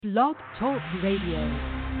Blog Talk Radio.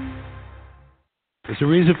 There's a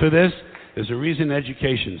reason for this. There's a reason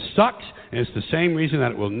education sucks, and it's the same reason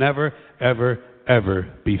that it will never, ever,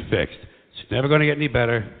 ever be fixed. It's never going to get any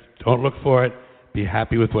better. Don't look for it. Be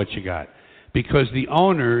happy with what you got. Because the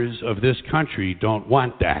owners of this country don't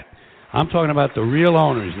want that. I'm talking about the real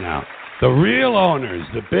owners now. The real owners,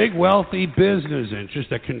 the big wealthy business interests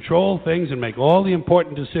that control things and make all the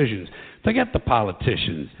important decisions. Forget the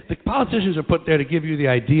politicians. The politicians are put there to give you the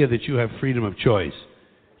idea that you have freedom of choice.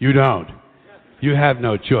 You don't. You have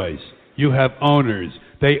no choice. You have owners.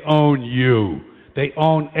 They own you. They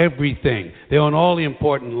own everything. They own all the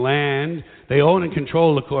important land. They own and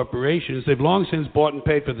control the corporations. They've long since bought and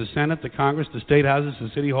paid for the Senate, the Congress, the state houses, the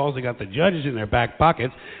city halls. They got the judges in their back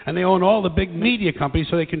pockets. And they own all the big media companies,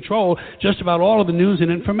 so they control just about all of the news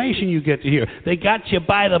and information you get to hear. They got you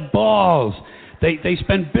by the balls. They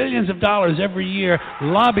spend billions of dollars every year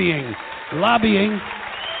lobbying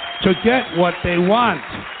to get what they want.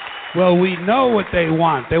 Well, we know what they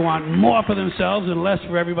want. They want more for themselves and less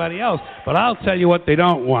for everybody else. But I'll tell you what they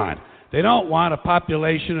don't want. They don't want a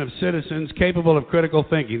population of citizens capable of critical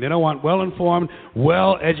thinking. They don't want well-informed,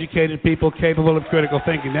 well-educated people capable of critical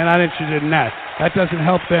thinking. They're not interested in that. That doesn't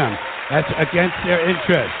help them. That's against their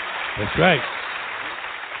interest. That's right.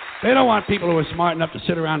 They don't want people who are smart enough to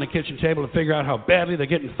sit around the kitchen table and figure out how badly they're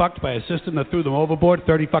getting fucked by a system that threw them overboard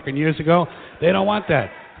 30 fucking years ago. They don't want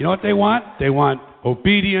that. You know what they want? They want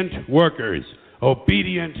obedient workers.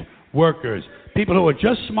 Obedient workers. People who are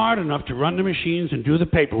just smart enough to run the machines and do the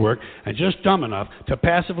paperwork and just dumb enough to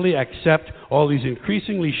passively accept all these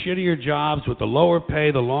increasingly shittier jobs with the lower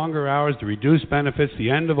pay, the longer hours, the reduced benefits, the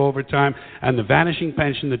end of overtime, and the vanishing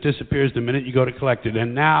pension that disappears the minute you go to collect it.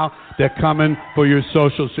 And now they're coming for your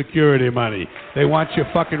Social Security money. They want your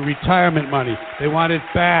fucking retirement money. They want it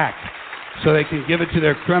back so they can give it to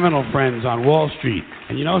their criminal friends on Wall Street.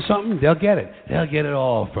 And you know something? They'll get it. They'll get it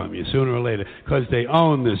all from you sooner or later because they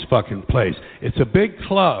own this fucking place. It's a big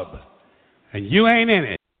club, and you ain't in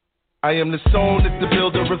it. I am the soul that the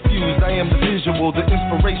builder refused. I am the visual, the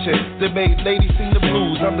inspiration that made ladies sing the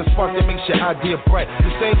blues. I'm the spark that makes your idea bright. The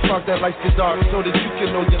same spark that lights the dark so that you can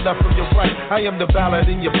know your left from your right. I am the ballad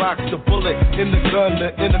in your box, the bullet in the gun, the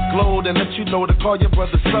inner glow that let you know to call your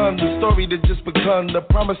brother son. The story that just begun, the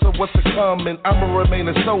promise of what's to come. And I'ma remain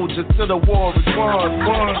a soldier till the war is won.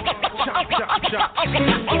 Chop, chop, chop.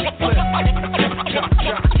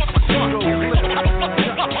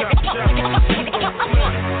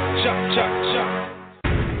 Chop, chop, chop.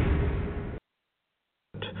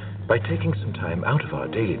 By taking some time out of our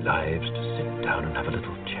daily lives to sit down and have a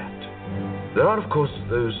little chat. There are, of course,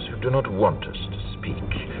 those who do not want us to speak.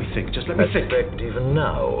 Let me think, just let me think. In fact, even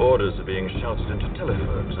now, orders are being shouted into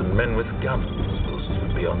telephones, and men with guns will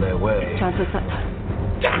soon be on their way. Chancellor,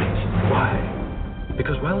 Damn it! Why?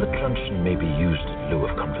 Because while the truncheon may be used in lieu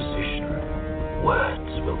of conversation,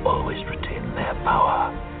 words will always retain their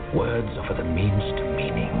power. Words offer the means to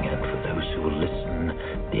meaning, and for those who will listen,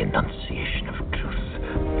 the enunciation of truth.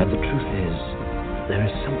 And the truth is, there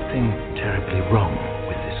is something terribly wrong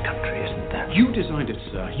with this country, isn't there? You designed it,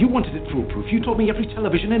 sir. You wanted it foolproof. You told me every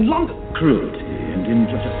television in London. Cruelty and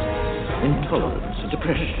injustice, intolerance and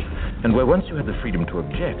oppression. And where once you had the freedom to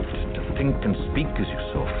object, to think and speak as you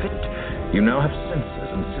saw fit, you now have censors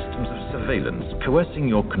and systems of surveillance coercing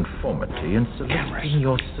your conformity and soliciting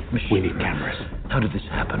your submission. We need cameras. How did this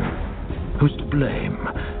happen? Who's to blame?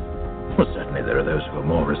 Well, certainly there are those who are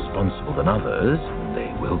more responsible than others.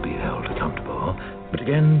 They will be held accountable. But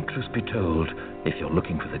again, truth be told, if you're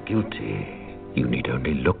looking for the guilty, you need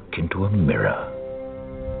only look into a mirror.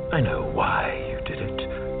 I know why you did it.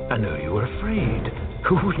 I know you were afraid.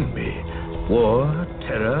 Who wouldn't be? War,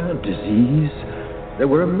 terror, disease. There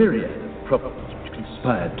were a myriad of problems which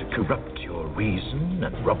conspired to corrupt your reason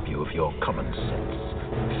and rob you of your common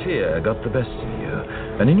sense. Fear got the best of you,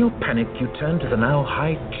 and in your panic you turned to the now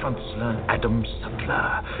High Chancellor Adam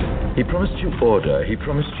Sutler. He promised you order, he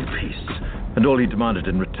promised you peace, and all he demanded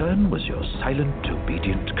in return was your silent,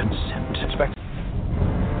 obedient consent. Inspector.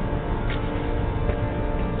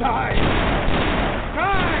 Die!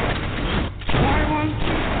 Die! Why won't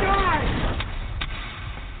you die?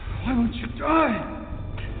 Why won't you die?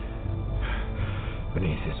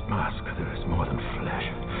 Beneath this mask there is more than flesh.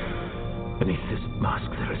 Beneath this mask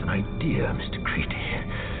there is an idea, Mr. Creedy.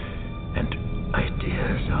 And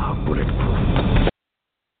ideas are bulletproof.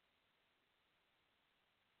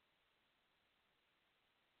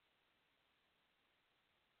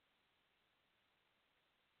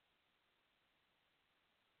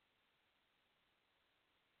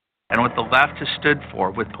 And what the left has stood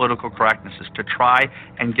for with political correctness is to try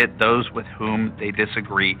and get those with whom they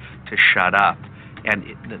disagree to shut up.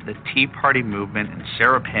 the Tea Party movement and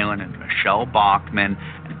Sarah Palin and Michelle Bachmann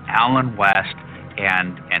and Alan West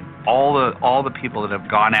and all the people that have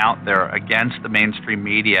gone out there against the mainstream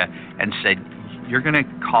media and said, you're going to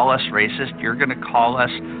call us racist, you're going to call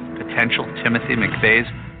us potential Timothy McVeighs,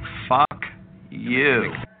 fuck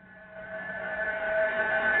you.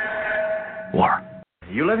 War.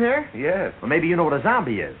 You live here? Yes. Well, maybe you know what a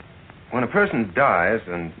zombie is. When a person dies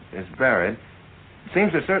and is buried, it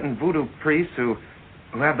seems there are certain voodoo priests who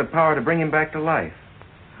have the power to bring him back to life.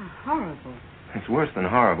 Oh, horrible. It's worse than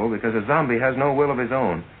horrible because a zombie has no will of his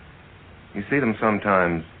own. You see them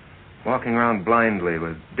sometimes walking around blindly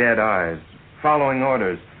with dead eyes, following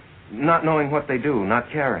orders, not knowing what they do, not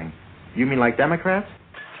caring. You mean like Democrats?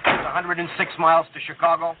 It's 106 miles to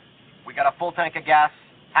Chicago. We got a full tank of gas,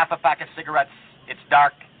 half a pack of cigarettes. It's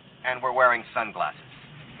dark, and we're wearing sunglasses.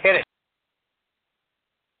 Hit it.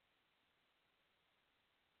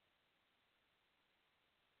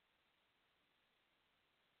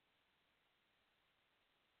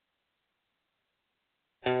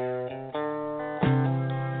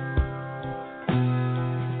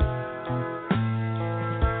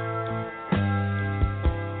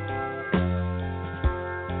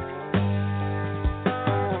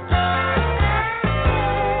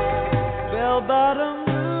 Bell-bottom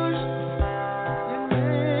blues, you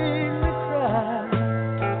make me cry.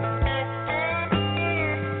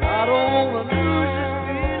 I don't want to lose this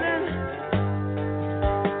feeling.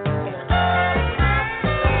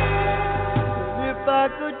 If I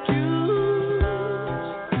could choose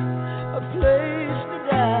a place to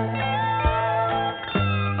die,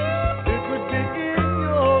 it would be in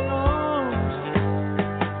your arms.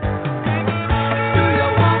 Do you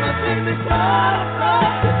want to see me cry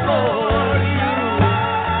across the floor?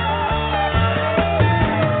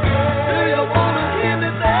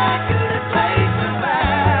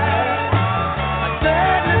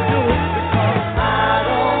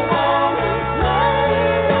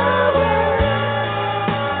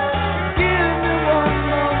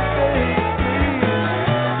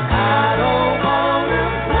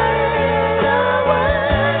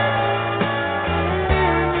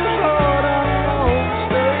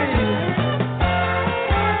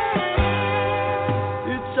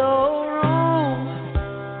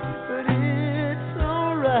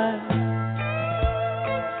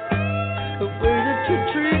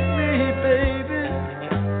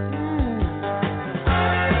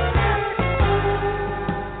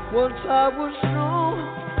 I was strong,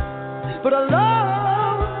 but I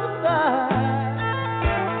lost the fight.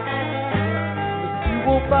 You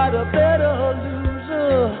won't fight a better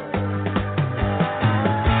loser.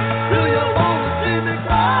 Do you want to see me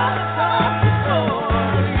cry across the floor?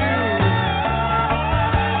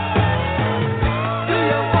 Do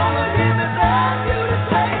you want to hear me beg you to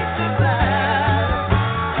take me back?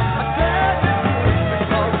 I said to you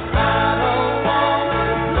because I don't want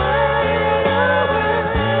to play it away.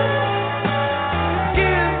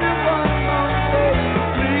 Give me one more day,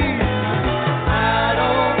 please. I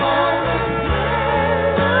don't want to play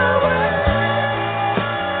it away.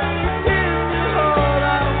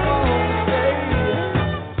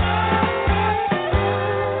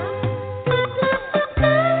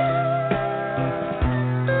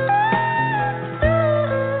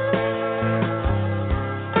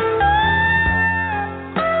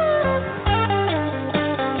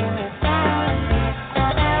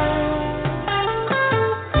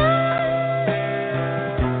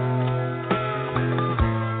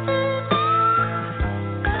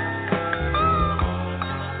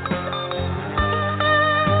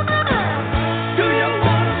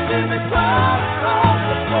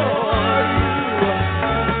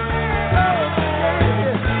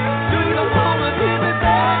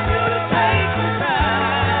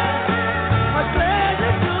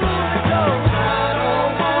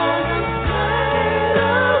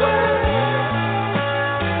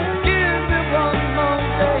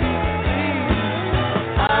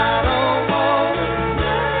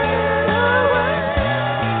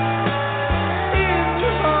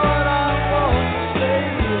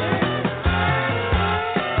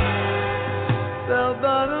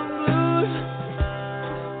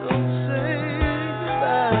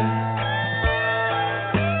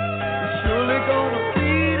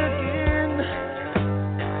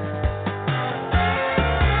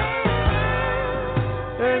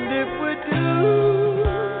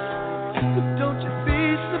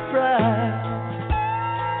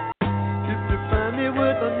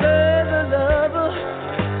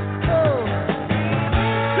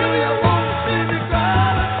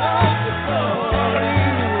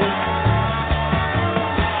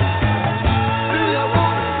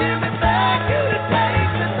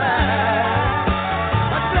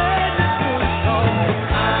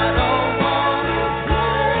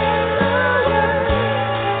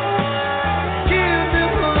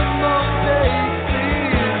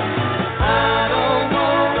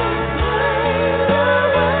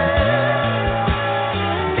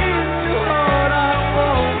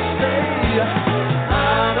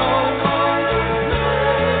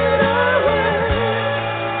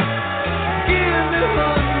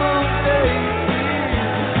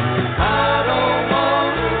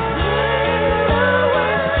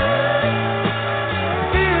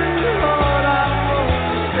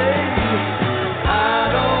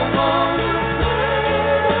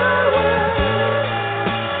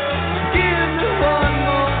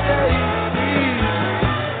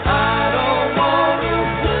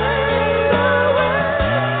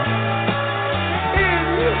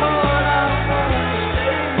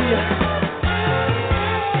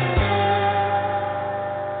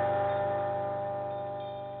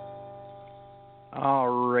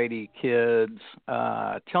 righty, kids.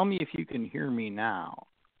 Tell me if you can hear me now.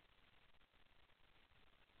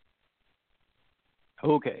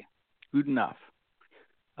 Okay, good enough.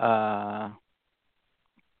 I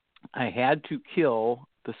had to kill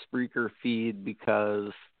the Spreaker feed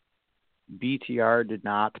because BTR did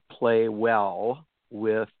not play well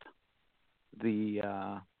with the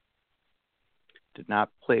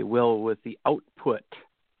output.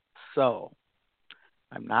 So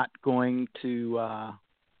I'm not going to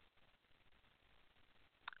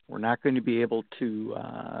we're not going to be able to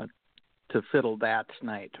fiddle that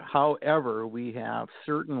tonight. However, we have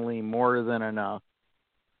certainly more than enough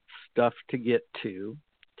stuff to get to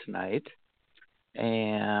tonight.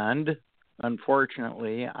 And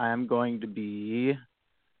unfortunately, I'm going to be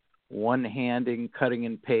one-handing, cutting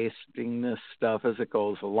and pasting this stuff as it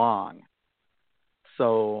goes along.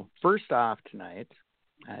 So first off tonight,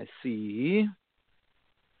 I see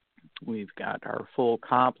we've got our full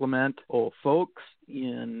complement of folks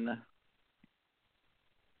in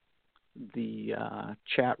the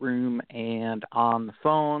chat room and on the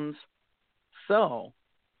phones. So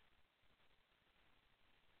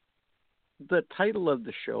the title of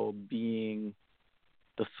the show being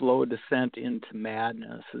The Slow Descent into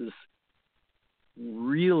Madness is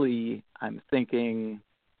really, I'm thinking,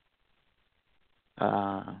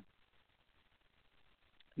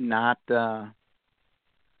 not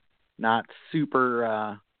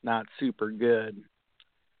super good.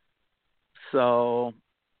 So,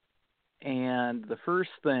 and the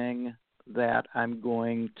first thing that I'm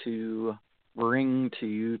going to bring to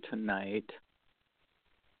you tonight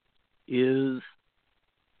is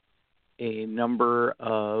a number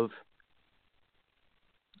of,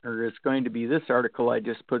 or it's going to be this article I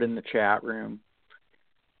just put in the chat room,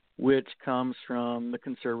 which comes from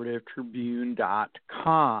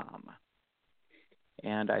theconservativetribune.com.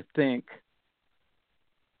 And I think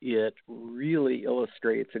it really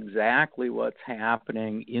illustrates exactly what's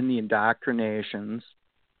happening in the indoctrinations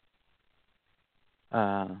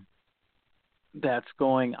that's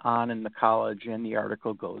going on in the college, and the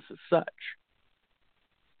article goes as such.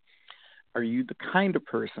 Are you the kind of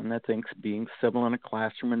person that thinks being civil in a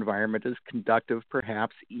classroom environment is conducive,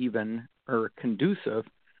 perhaps even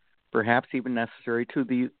necessary to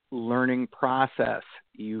the learning process?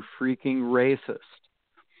 You freaking racist.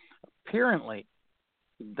 Apparently,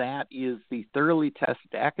 that is the thoroughly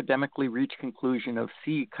tested, academically reached conclusion of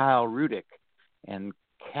C. Kyle Rudick and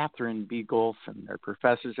Catherine B. Golson. They're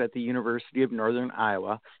professors at the University of Northern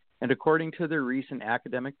Iowa, and according to their recent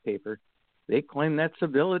academic paper, they claim that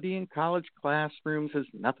civility in college classrooms is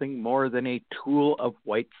nothing more than a tool of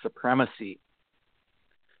white supremacy.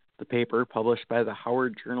 The paper, published by the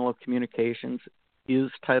Howard Journal of Communications,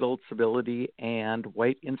 is titled Civility and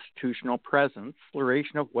White Institutional Presence,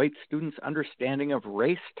 Exploration of White Students' Understanding of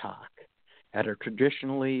Race Talk at a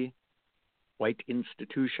Traditionally White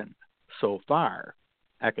Institution. So far,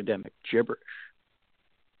 academic gibberish.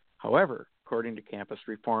 However, according to Campus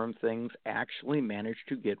Reform, things actually managed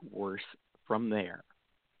to get worse from there.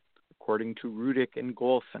 According to Rudick and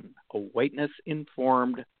Golson, a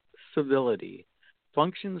whiteness-informed civility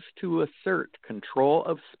functions to assert control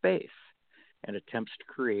of space and attempts to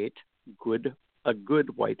create a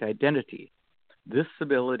good white identity. This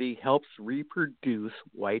civility helps reproduce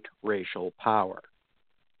white racial power.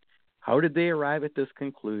 How did they arrive at this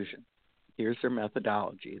conclusion? Here's their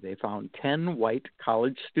methodology. They found 10 white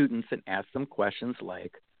college students and asked them questions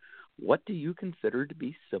like, what do you consider to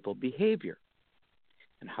be civil behavior?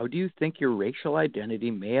 And how do you think your racial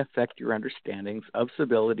identity may affect your understandings of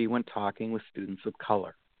civility when talking with students of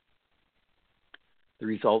color? The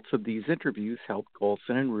results of these interviews helped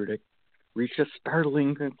Golson and Rudick reach a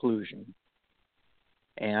startling conclusion.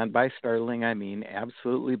 And by startling, I mean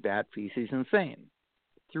absolutely bat feces insane.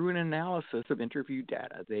 Through an analysis of interview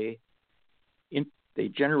data, they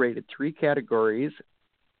generated 3 categories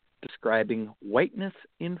describing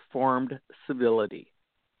whiteness-informed civility.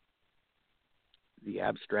 The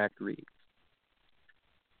abstract reads,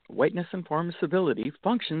 whiteness-informed civility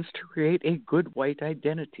functions to create a good white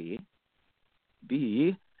identity.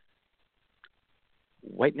 B,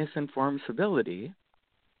 whiteness-informed civility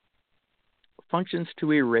functions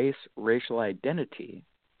to erase racial identity.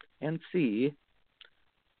 And C,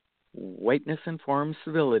 whiteness-informed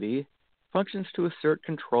civility functions to assert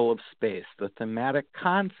control of space. The thematic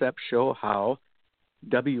concepts show how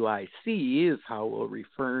WIC is how we'll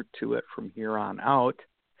refer to it from here on out,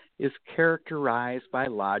 is characterized by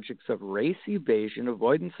logics of race evasion,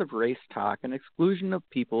 avoidance of race talk, and exclusion of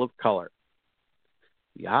people of color.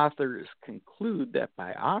 The authors conclude that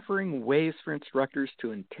by offering ways for instructors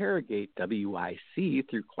to interrogate WIC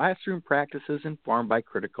through classroom practices informed by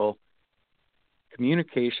critical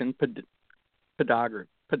communication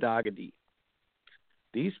pedagogy,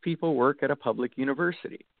 these people work at a public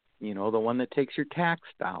university. You know, the one that takes your tax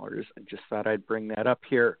dollars. I just thought I'd bring that up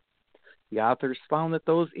here. The authors found that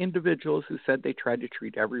those individuals who said they tried to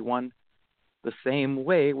treat everyone the same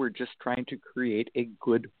way were just trying to create a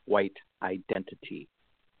good white identity.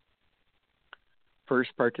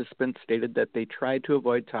 First, participants stated that they tried to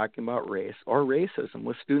avoid talking about race or racism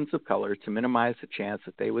with students of color to minimize the chance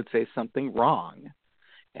that they would say something wrong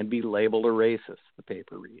and be labeled a racist, the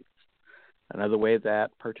paper reads. Another way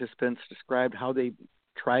that participants described how they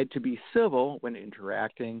tried to be civil when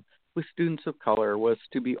interacting with students of color was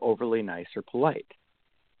to be overly nice or polite.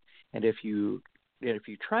 And if you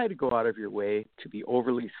try to go out of your way to be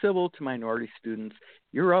overly civil to minority students,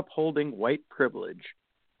 you're upholding white privilege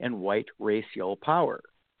and white racial power.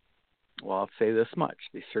 Well, I'll say this much.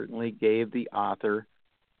 They certainly gave the author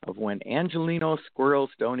of When Angelino Squirrels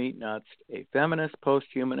Don't Eat Nuts, a feminist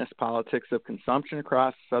post-humanist politics of consumption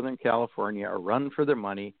across Southern California, a run for their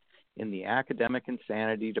money in the academic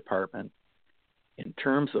insanity department in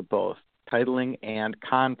terms of both titling and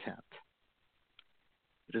content.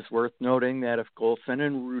 It is worth noting that if Golson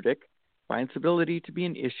and Rudick find civility to be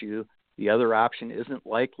an issue, the other option isn't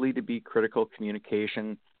likely to be critical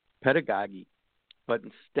communication pedagogy, but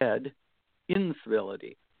instead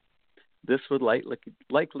incivility. This would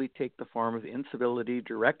likely take the form of incivility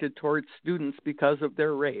directed towards students because of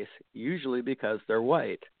their race, usually because they're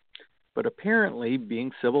white. But apparently,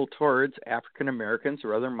 being civil towards African Americans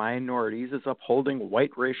or other minorities is upholding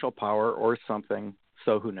white racial power or something,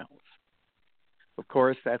 so who knows? Of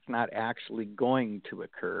course, that's not actually going to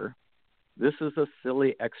occur. This is a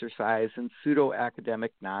silly exercise in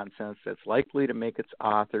pseudo-academic nonsense that's likely to make its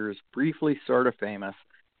authors briefly sort of famous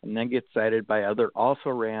and then get cited by other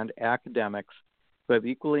also-ran academics who have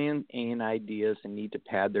equally inane ideas and need to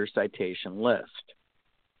pad their citation list.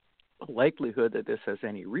 The likelihood that this has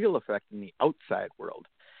any real effect in the outside world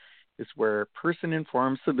is where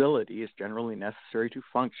person-informed civility is generally necessary to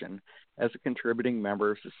function as a contributing member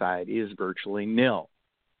of society is virtually nil.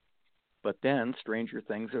 But then stranger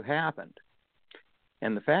things have happened.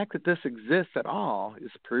 And the fact that this exists at all is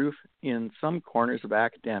proof in some corners of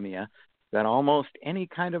academia that almost any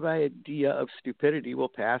kind of idea of stupidity will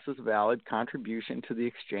pass as a valid contribution to the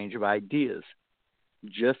exchange of ideas,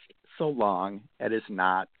 just so long as it is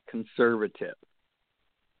not conservative.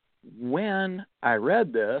 When I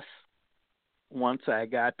read this, once I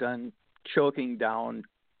got done choking down,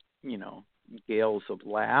 gales of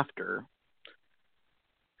laughter,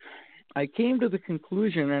 I came to the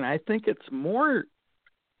conclusion, and I think it's more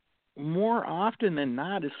often than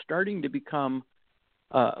not is starting to become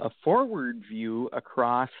a forward view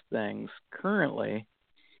across things currently,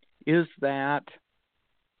 is that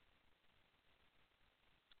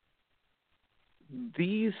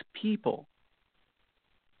these people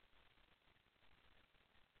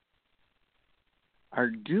are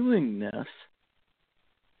doing this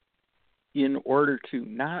in order to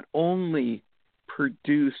not only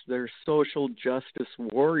produce their social justice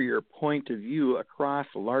warrior point of view across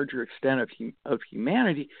a larger extent of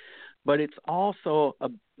humanity, but it's also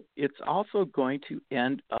going to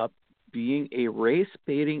end up being a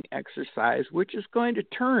race-baiting exercise, which is going to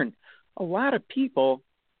turn a lot of people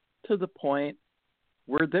to the point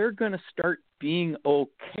where they're going to start being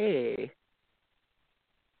okay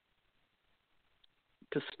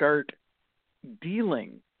to start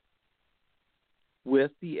dealing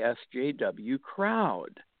with the SJW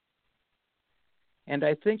crowd. And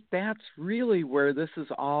I think that's really where this is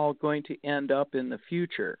all going to end up in the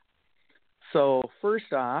future. So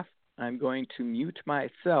first off, I'm going to mute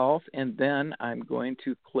myself, and then I'm going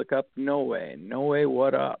to click up Noe. Noe,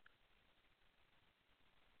 what up?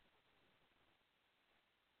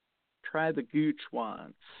 Try the gooch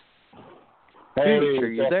once. Hey, Gooch,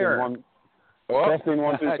 are you there? Testing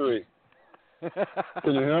 1, 2, 3.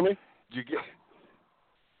 Can you hear me? Did you get?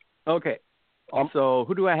 Okay. So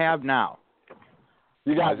who do I have now?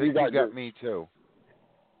 You got me too.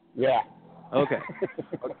 Yeah. Okay.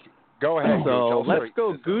 Okay. Go ahead. So let's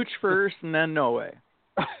go Gooch first and then Noe.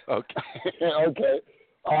 Okay. Okay.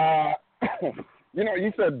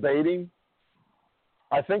 You said baiting.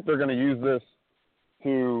 I think they're going to use this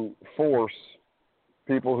to force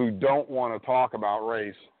people who don't want to talk about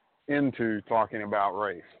race into talking about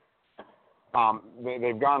race.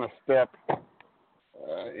 They've gone a step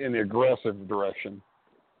in the aggressive direction.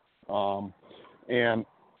 And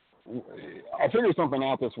I figured something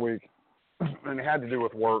out this week, and it had to do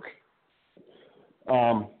with work.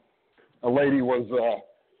 a lady was,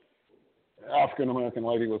 African-American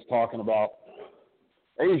lady was talking about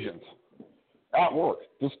Asians at work,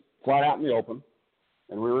 just flat out in the open.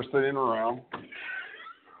 And we were sitting around,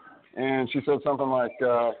 and she said something like,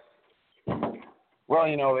 well,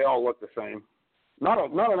 you know, they all look the same. Not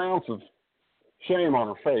an ounce of shame on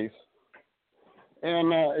her face.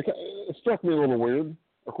 And it struck me a little weird.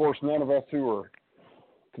 Of course, none of us who are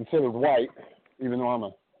considered white, even though I'm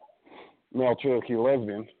a male Cherokee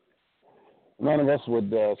lesbian, none of us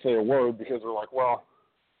would say a word because we're like, well,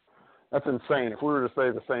 that's insane. If we were to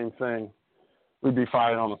say the same thing, we'd be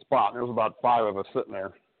fired on the spot. And there was about 5 of us sitting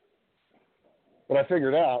there. But I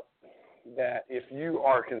figured out that if you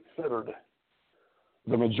are considered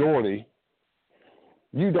the majority,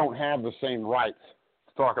 you don't have the same rights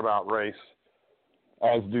to talk about race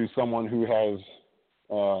as do someone who has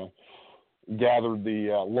gathered the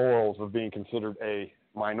laurels of being considered a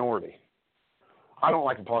minority. I don't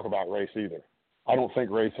like to talk about race either. I don't think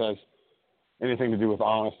race has anything to do with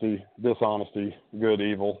honesty, dishonesty, good,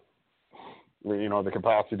 evil, you know, the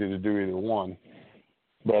capacity to do either one.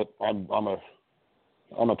 But I'm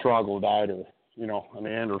a troglodyte, or, you know, a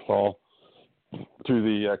Neanderthal to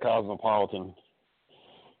the cosmopolitan,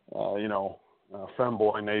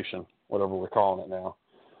 femboy nation, whatever we're calling it now,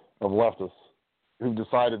 of leftists who've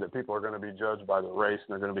decided that people are going to be judged by their race and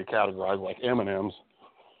they're going to be categorized like M&Ms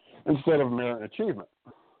instead of merit and achievement.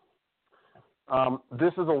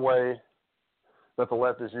 This is a way that the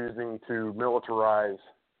left is using to militarize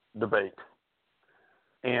debate.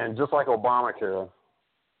 And just like Obamacare,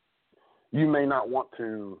 you may not want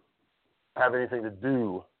to have anything to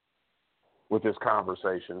do with this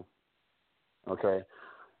conversation, okay?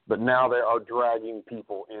 But now they are dragging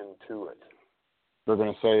people into it. They're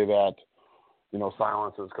going to say that, you know,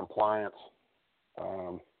 silence is compliance.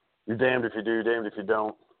 You're damned if you do, damned if you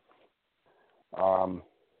don't.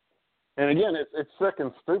 And again, it's sick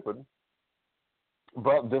and stupid,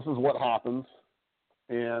 but this is what happens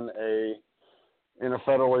in a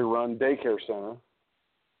federally run daycare center,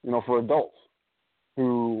 you know, for adults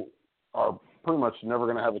who are pretty much never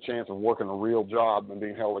going to have a chance of working a real job and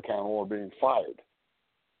being held accountable or being fired.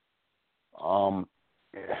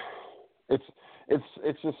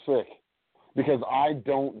 It's just sick, because I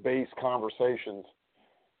don't base conversations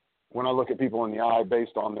when I look at people in the eye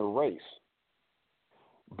based on their race.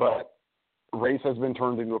 But race has been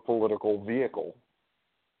turned into a political vehicle.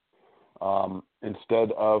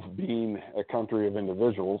 Instead of being a country of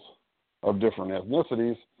individuals of different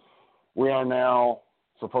ethnicities, we are now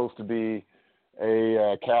supposed to be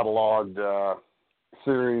a cataloged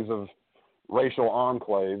series of racial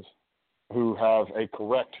enclaves who have a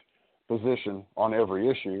correct position on every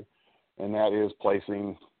issue, and that is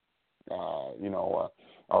placing,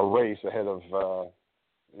 our race ahead of,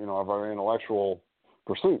 of our intellectual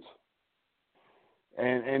pursuits.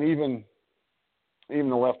 And even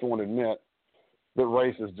the left won't admit that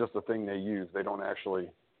race is just a thing they use. They don't actually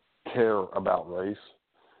care about race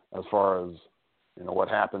as far as, you know, what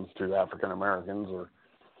happens to African Americans or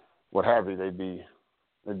what have you. They'd be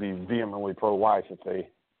vehemently pro-life if they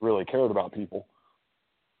really cared about people.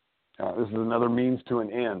 This is another means to an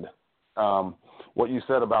end. What you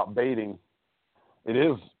said about baiting, it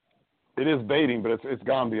is baiting, but it's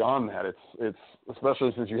gone beyond that. It's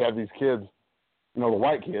especially since you have these kids, you know, the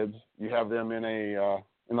white kids, you have them in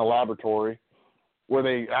a laboratory where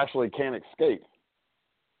they actually can't escape.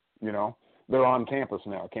 You know, they're on campus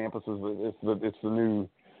now. Campus is it's the new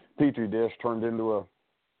petri dish turned into a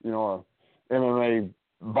MMA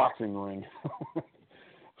boxing ring.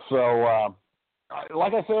 So,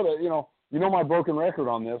 like I said, you know my broken record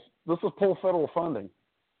on this. This is pull federal funding.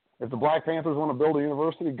 If the Black Panthers want to build a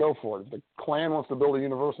university, go for it. If the Klan wants to build a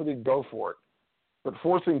university, go for it. But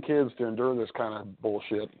forcing kids to endure this kind of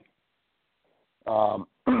bullshit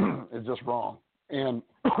is just wrong. And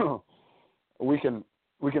we can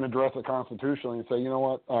address it constitutionally and say, you know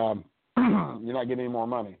what, you're not getting any more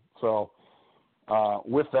money. So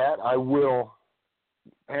with that, I will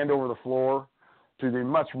hand over the floor to the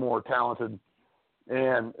much more talented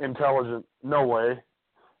and intelligent No Way,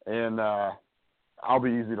 and I'll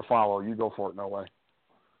be easy to follow. You go for it, No Way.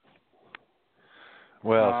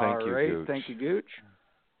 Well, thank you, All right, Gooch. thank you, Gooch.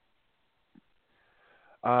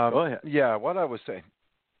 Go ahead. Yeah, what I was saying,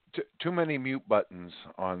 too many mute buttons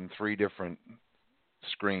on 3 different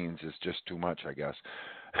screens is just too much, I guess.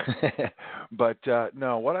 But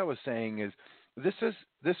no, what I was saying is this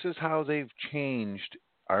is how they've changed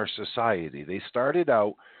our society. They started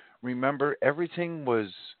out, remember, everything was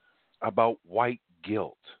about white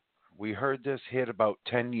guilt. We heard this hit about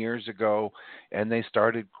 10 years ago, and they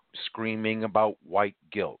started screaming about white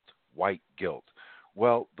guilt, white guilt.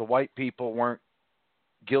 Well, the white people weren't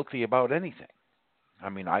guilty about anything. I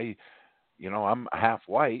mean, I'm half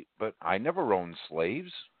white, but I never owned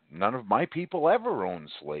slaves. None of my people ever owned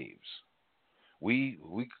slaves. We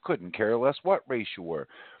couldn't care less what race you were.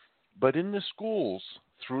 But in the schools,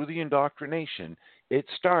 through the indoctrination, it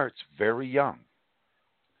starts very young.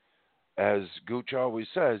 As Gooch always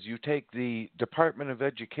says, you take the Department of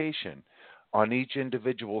Education on each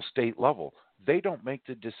individual state level. They don't make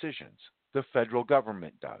the decisions. The federal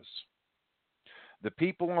government does. The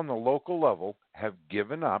people on the local level have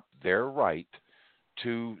given up their right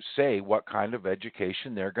to say what kind of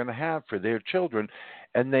education they're going to have for their children,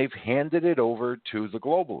 and they've handed it over to the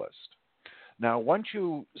globalist. Now, once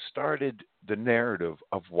you started the narrative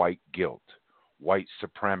of white guilt, white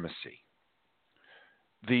supremacy,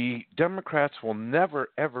 the Democrats will never,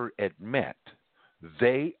 ever admit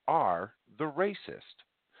they are the racist.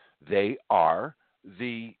 They are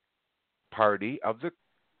the party of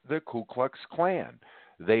the Ku Klux Klan.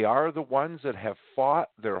 They are the ones that have fought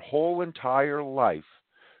their whole entire life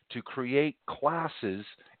to create classes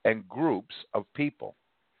and groups of people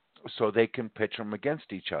so they can pitch them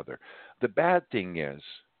against each other. The bad thing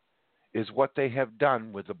is what they have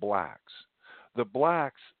done with the blacks. The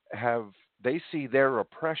blacks they see their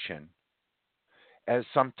oppression as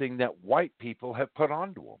something that white people have put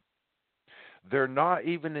onto them. They're not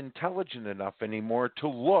even intelligent enough anymore to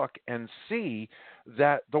look and see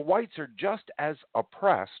that the whites are just as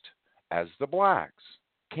oppressed as the blacks.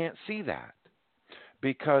 Can't see that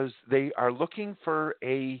because they are looking for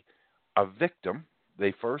a victim.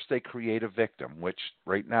 They create a victim, which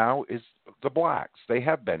right now is the blacks. They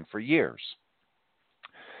have been for years.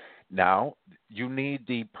 Now you need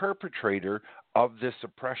the perpetrator of this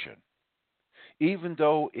oppression. Even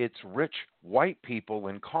though it's rich white people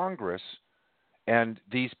in Congress and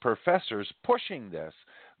these professors pushing this,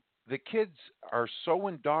 the kids are so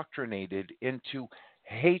indoctrinated into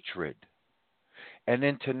hatred and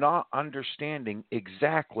into not understanding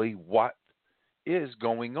exactly what is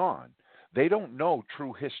going on. They don't know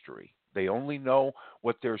true history. They only know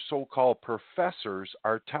what their so-called professors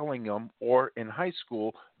are telling them, or in high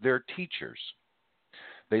school, their teachers.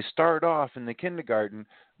 They start off in the kindergarten,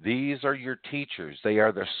 these are your teachers. They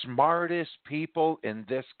are the smartest people in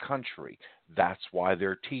this country. That's why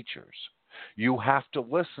they're teachers. You have to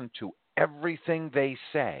listen to everything they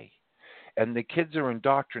say. And the kids are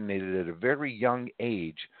indoctrinated at a very young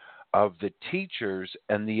age of the teachers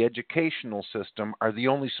and the educational system are the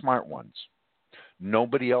only smart ones.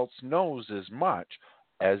 Nobody else knows as much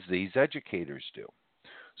as these educators do.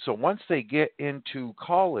 So once they get into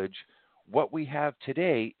college, what we have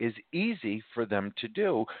today is easy for them to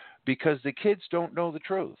do because the kids don't know the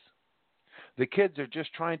truth. The kids are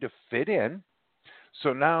just trying to fit in.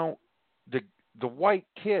 So now the white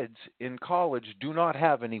kids in college do not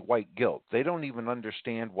have any white guilt. They don't even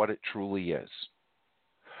understand what it truly is.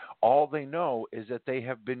 All they know is that they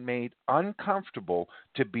have been made uncomfortable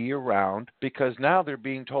to be around because now they're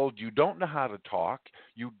being told you don't know how to talk,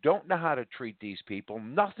 you don't know how to treat these people,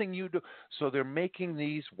 nothing you do. So they're making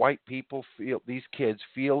these these kids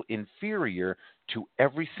feel inferior to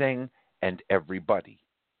everything and everybody.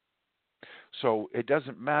 So it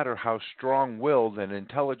doesn't matter how strong-willed and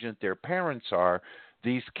intelligent their parents are,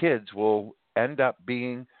 these kids will end up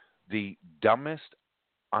being the dumbest,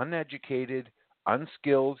 uneducated,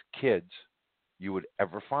 unskilled kids you would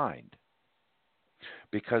ever find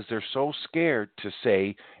because they're so scared to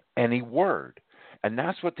say any word. And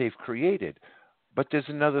that's what they've created. But there's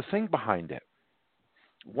another thing behind it.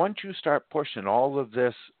 Once you start pushing all of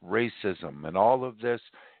this racism and all of this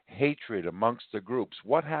hatred amongst the groups,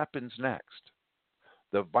 what happens next?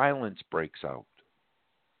 The violence breaks out.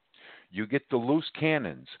 You get the loose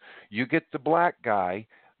cannons. You get the black guy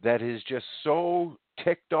that is just so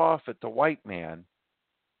ticked off at the white man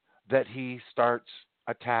that he starts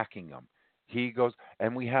attacking him. He goes,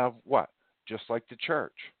 and we have what? Just like the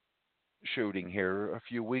church shooting here a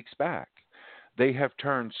few weeks back. They have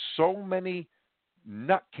turned so many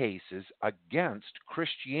nutcases against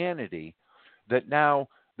Christianity that now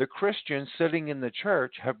the Christians sitting in the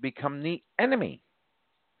church have become the enemy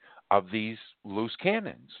of these loose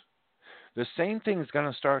cannons. The same thing is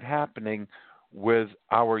going to start happening with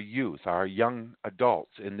our youth, our young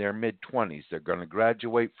adults in their mid-20s. They're going to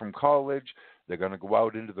graduate from college. They're going to go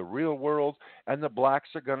out into the real world, and the blacks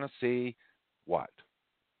are going to see what?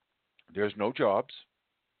 There's no jobs.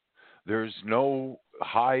 There's no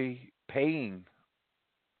high-paying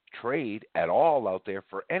trade at all out there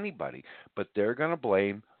for anybody, but they're going to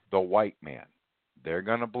blame the white man. They're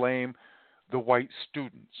going to blame the white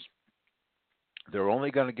students. They're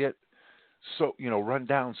only going to get run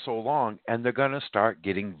down so long, and they're going to start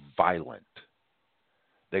getting violent.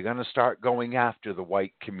 They're going to start going after the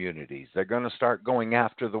white communities. They're going to start going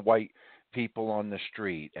after the white people on the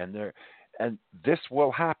street, and this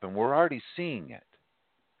will happen. We're already seeing it.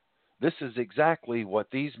 This is exactly what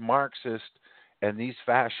these Marxists and these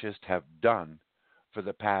fascists have done for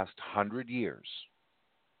the past 100 years.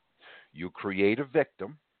 You create a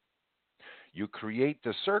victim. You create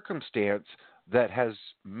the circumstance that has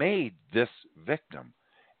made this victim.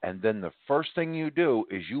 And then the first thing you do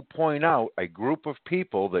is you point out a group of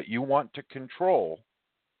people that you want to control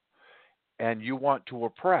and you want to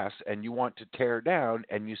oppress and you want to tear down,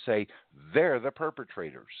 and you say they're the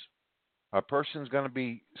perpetrators. A person's going to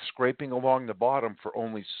be scraping along the bottom for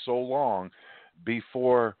only so long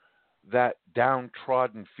before that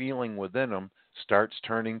downtrodden feeling within them starts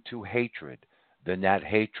turning to hatred. Then that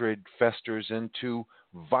hatred festers into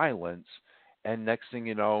violence, and next thing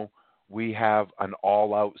you know, we have an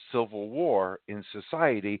all-out civil war in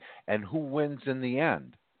society, and who wins in the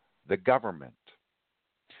end? The government.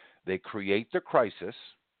 They create the crisis,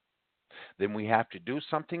 then we have to do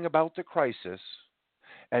something about the crisis,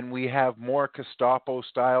 and we have more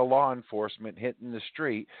Gestapo-style law enforcement hitting the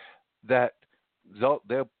street that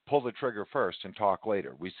they'll pull the trigger first and talk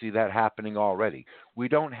later. We see that happening already. We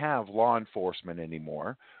don't have law enforcement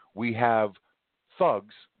anymore. We have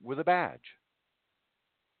thugs with a badge.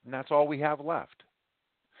 And that's all we have left.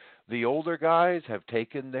 The older guys have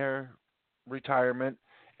taken their retirement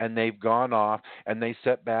and they've gone off and they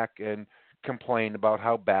sit back and complain about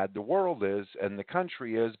how bad the world is and the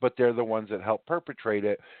country is, but they're the ones that helped perpetrate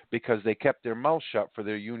it because they kept their mouth shut for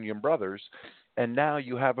their union brothers. And now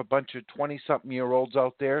you have a bunch of 20-something-year-olds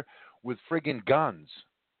out there with friggin' guns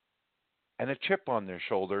and a chip on their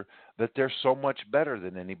shoulder that they're so much better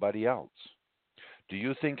than anybody else. Do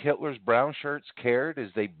you think Hitler's brown shirts cared as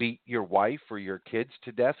they beat your wife or your kids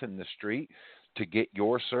to death in the street to get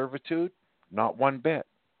your servitude? Not one bit.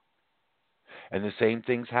 And the same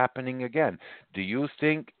thing's happening again. Do you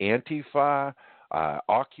think Antifa,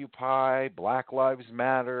 Occupy, Black Lives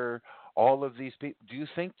Matter, all of these people, do you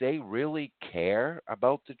think they really care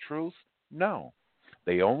about the truth? No.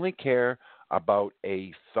 They only care about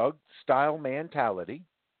a thug-style mentality,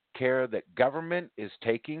 care that government is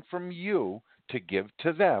taking from you to give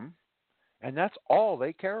to them, and that's all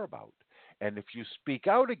they care about. And if you speak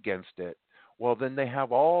out against it, well, then they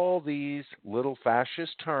have all these little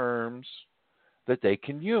fascist terms that they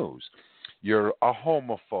can use. You're a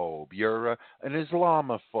homophobe, you're an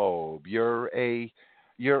Islamophobe, you're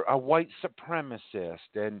a white supremacist,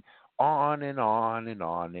 and on and on and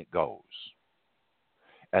on it goes.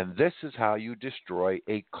 And this is how you destroy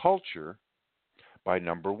a culture by,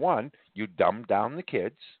 number one, you dumb down the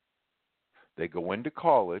kids. They go into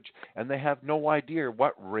college, and they have no idea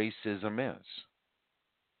what racism is.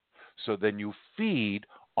 So then you feed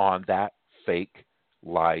on that fake,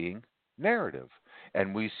 lying narrative.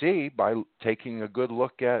 And we see, by taking a good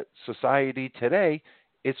look at society today,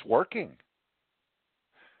 it's working.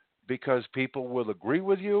 Because people will agree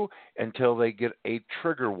with you until they get a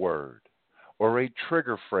trigger word or a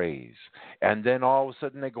trigger phrase, and then all of a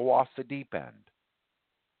sudden they go off the deep end.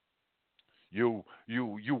 You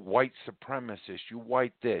white supremacist, you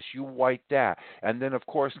white this, you white that. And then, of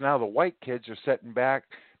course, now the white kids are sitting back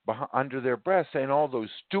under their breath saying all those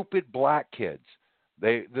stupid black kids.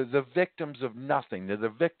 They're the victims of nothing. They're the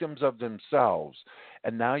victims of themselves.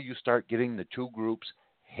 And now you start getting the two groups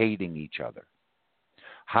hating each other.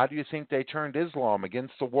 How do you think they turned Islam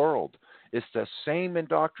against the world? It's the same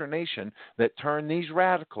indoctrination that turned these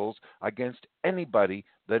radicals against anybody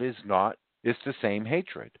that is not. It's the same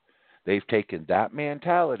hatred. They've taken that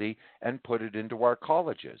mentality and put it into our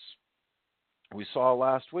colleges. We saw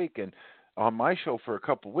last week, and on my show for a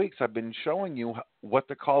couple of weeks, I've been showing you what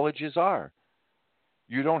the colleges are.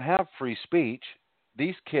 You don't have free speech.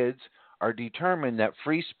 These kids are determined that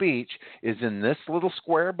free speech is in this little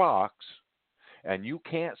square box, and you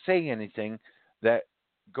can't say anything that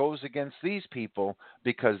goes against these people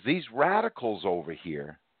because these radicals over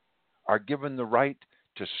here are given the right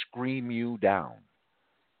to scream you down.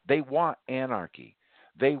 They want anarchy.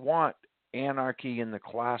 They want anarchy in the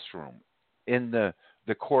classroom, in the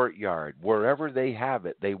courtyard, wherever they have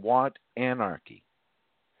it. They want anarchy.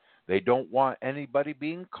 They don't want anybody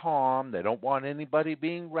being calm. They don't want anybody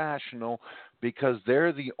being rational because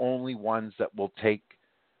they're the only ones that will take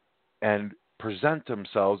and present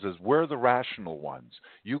themselves as we're the rational ones.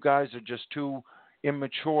 You guys are just too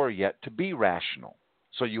immature yet to be rational.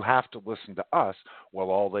 So you have to listen to us. Well,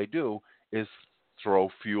 all they do is throw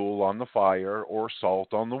fuel on the fire or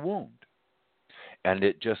salt on the wound. And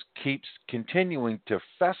it just keeps continuing to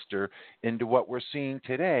fester into what we're seeing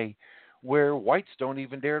today, where whites don't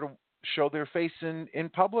even dare to show their face in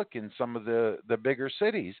public in some of the bigger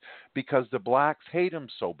cities because the blacks hate them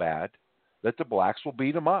so bad that the blacks will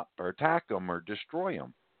beat them up or attack them or destroy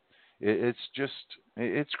them.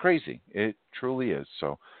 It's crazy. It truly is.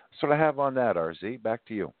 So that's what I have on that, RZ. Back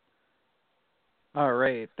to you. All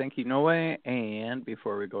right. Thank you, Noe. And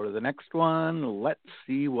before we go to the next one, let's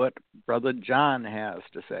see what Brother John has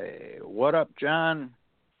to say. What up, John?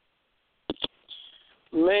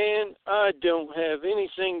 Man, I don't have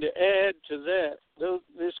anything to add to that.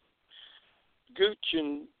 This Gooch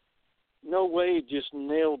and No Way just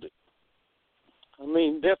nailed it. I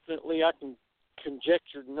mean, definitely I can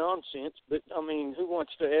conjecture nonsense, but, I mean, who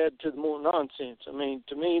wants to add to the more nonsense? I mean,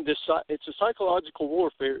 to me, it's a psychological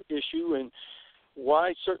warfare issue, and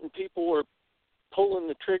why certain people are pulling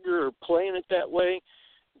the trigger or playing it that way,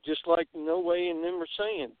 just like No Way and them are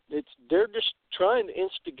saying. They're just trying to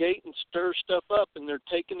instigate and stir stuff up, and they're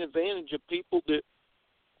taking advantage of people that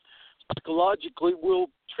psychologically will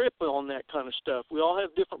trip on that kind of stuff. We all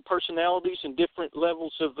have different personalities and different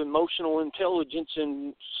levels of emotional intelligence,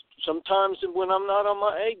 and sometimes when I'm not on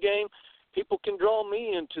my A game, people can draw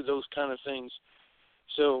me into those kind of things.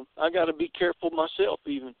 So I got to be careful myself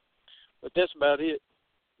even. But that's about it.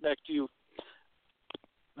 Back to you.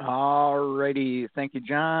 All righty. Thank you,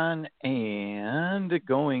 John. And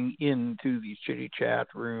going into the Chitty Chat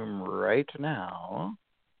room right now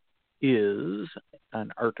is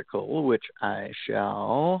an article which I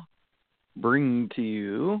shall bring to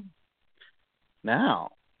you now.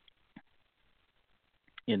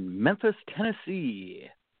 In Memphis, Tennessee,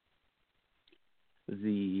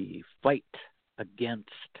 the fight against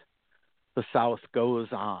the South goes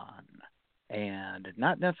on. And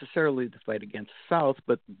not necessarily the fight against the South,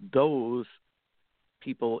 but those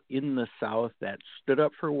people in the South that stood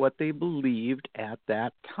up for what they believed at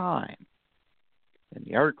that time. And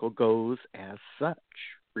the article goes as such.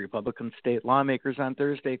 Republican state lawmakers on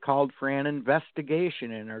Thursday called for an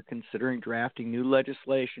investigation and are considering drafting new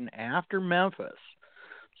legislation after Memphis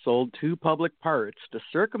sold 2 public parks to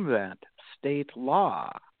circumvent state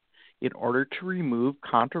law in order to remove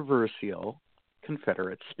controversial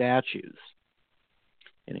Confederate statues.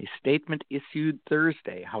 In a statement issued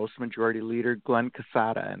Thursday, House Majority Leader Glenn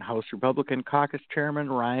Casada and House Republican Caucus Chairman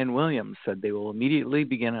Ryan Williams said they will immediately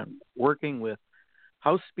begin working with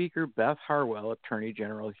House Speaker Beth Harwell, Attorney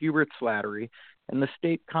General Hubert Slattery, and the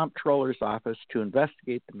State Comptroller's Office to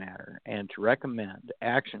investigate the matter and to recommend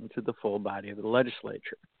action to the full body of the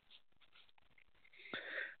legislature.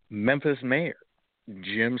 Memphis Mayor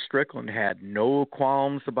Jim Strickland had no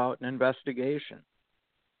qualms about an investigation.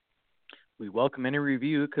 We welcome any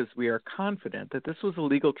review because we are confident that this was a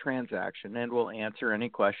legal transaction and will answer any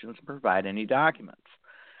questions and provide any documents.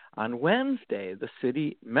 On Wednesday,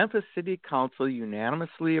 the Memphis City Council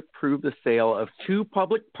unanimously approved the sale of 2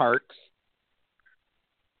 public parks,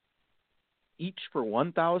 each for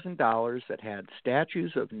 $1,000, that had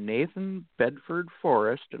statues of Nathan Bedford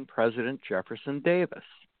Forrest and President Jefferson Davis.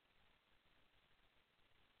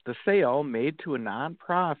 The sale, made to a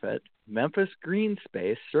nonprofit, Memphis Green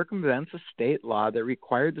Space, circumvents a state law that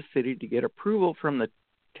required the city to get approval from the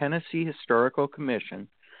Tennessee Historical Commission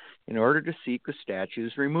in order to seek the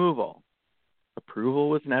statues' removal. Approval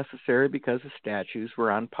was necessary because the statues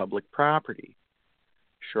were on public property.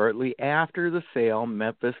 Shortly after the sale,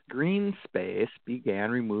 Memphis Green Space began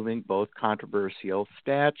removing both controversial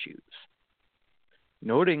statues.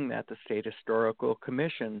 Noting that the State Historical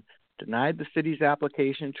Commission denied the city's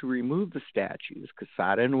application to remove the statues,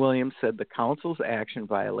 Casada and Williams said the council's action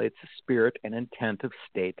violates the spirit and intent of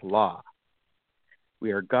state law.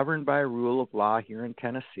 We are governed by a rule of law here in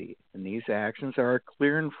Tennessee, and these actions are a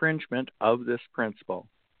clear infringement of this principle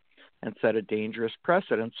and set a dangerous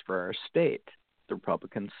precedence for our state, the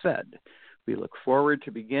Republicans said. We look forward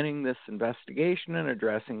to beginning this investigation and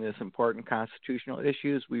addressing this important constitutional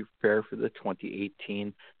issue as we prepare for the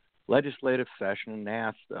 2018 legislative session in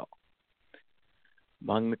Nashville.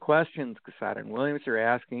 Among the questions Casada and Williams are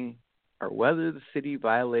asking are whether the city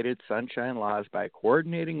violated sunshine laws by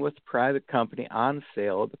coordinating with a private company on the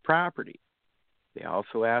sale of the property. They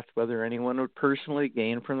also asked whether anyone would personally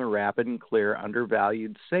gain from the rapid and clear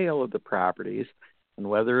undervalued sale of the properties and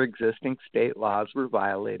whether existing state laws were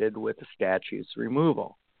violated with the statue's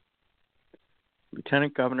removal.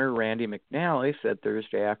 Lieutenant Governor Randy McNally said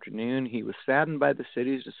Thursday afternoon he was saddened by the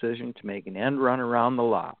city's decision to make an end run around the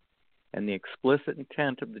law and the explicit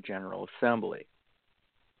intent of the General Assembly.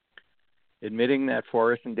 Admitting that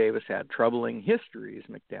Forrest and Davis had troubling histories,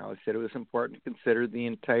 McNally said it was important to consider the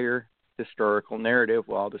entire historical narrative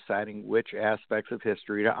while deciding which aspects of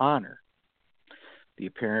history to honor. The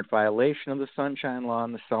apparent violation of the Sunshine Law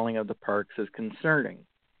and the selling of the parks is concerning,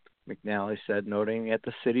 McNally said, noting that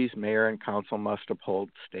the city's mayor and council must uphold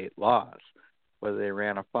state laws. Whether they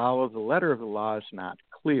ran afoul of the letter of the law is not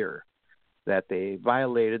clear. That they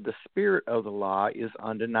violated the spirit of the law is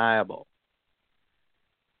undeniable.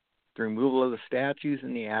 The removal of the statues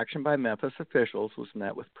and the action by Memphis officials was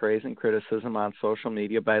met with praise and criticism on social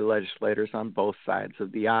media by legislators on both sides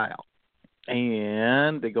of the aisle.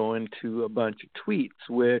 And they go into a bunch of tweets,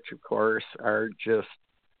 which, of course, are just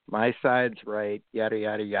my side's right, yada,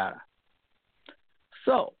 yada, yada.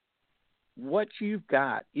 So, what you've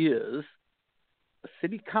got is a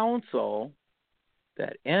city council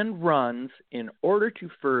that end runs in order to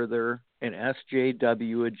further an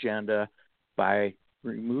SJW agenda by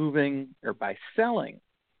removing or by selling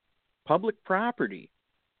public property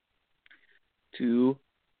to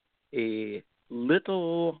a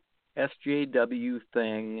little SJW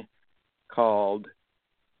thing called,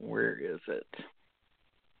 where is it?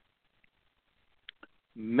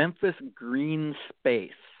 Memphis Green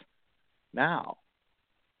Space. Now,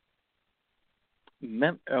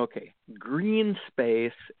 green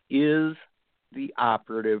space is the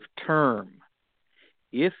operative term.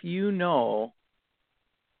 If you know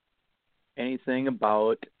anything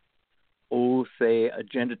about, say,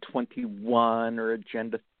 Agenda 21 or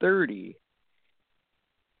Agenda 30,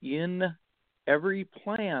 in every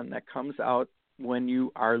plan that comes out when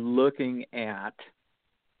you are looking at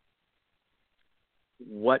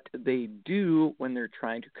what they do when they're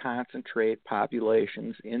trying to concentrate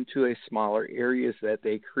populations into a smaller areas, that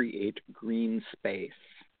they create green space.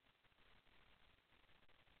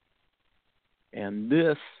 And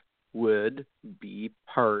this would be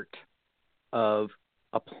part of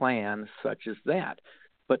a plan such as that.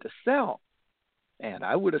 But to sell, and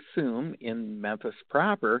I would assume in Memphis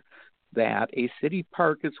proper that a city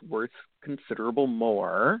park is worth considerable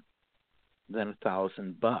more than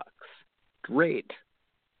 $1,000. Great.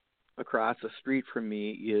 Across the street from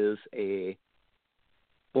me is a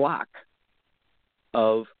block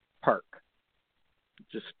of park,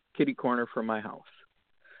 just kitty corner from my house.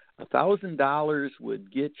 $1,000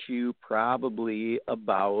 would get you probably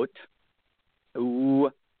about,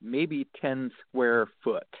 maybe 10 square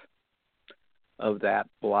foot of that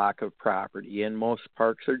block of property, and most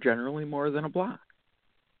parks are generally more than a block.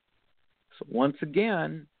 So once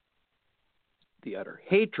again, the utter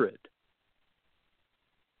hatred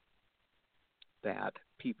that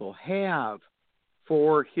people have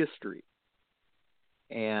for history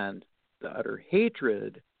and the utter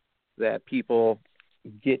hatred that people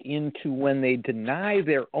get into when they deny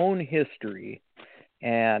their own history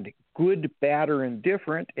and good, bad, or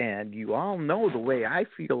indifferent. And you all know the way I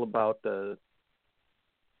feel about the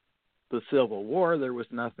Civil War. There was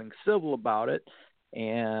nothing civil about it,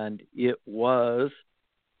 and it was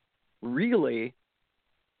really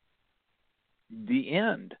the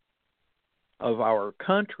end of our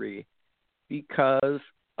country because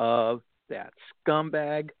of that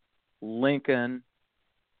scumbag Lincoln,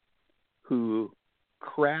 who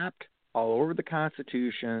crapped all over the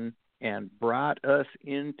Constitution and brought us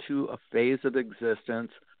into a phase of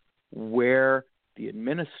existence where the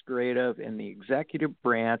administrative and the executive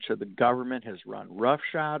branch of the government has run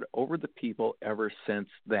roughshod over the people ever since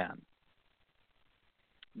then.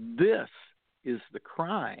 This is the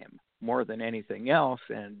crime more than anything else,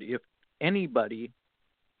 and if anybody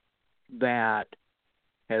that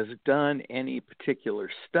has done any particular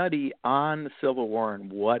study on the Civil War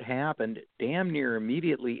and what happened damn near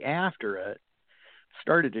immediately after it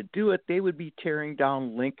started to do it, they would be tearing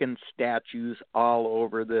down Lincoln statues all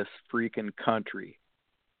over this freaking country.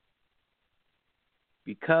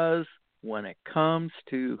 Because when it comes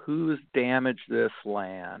to who's damaged this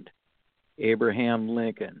land, Abraham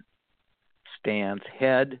Lincoln stands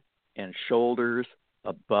head and shoulders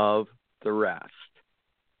above the rest.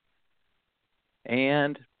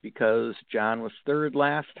 And because John was third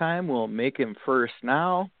last time, we'll make him first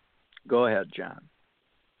now. Go ahead, John.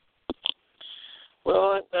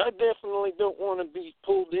 Well, I definitely don't want to be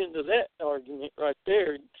pulled into that argument right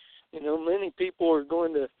there. You know, many people are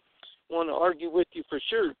going to want to argue with you for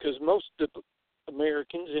sure, because most of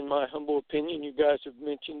Americans, in my humble opinion, you guys have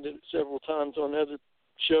mentioned it several times on other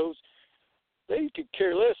shows, they could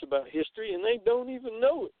care less about history, and they don't even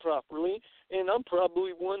know it properly. And I'm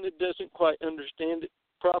probably one that doesn't quite understand it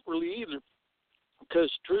properly either,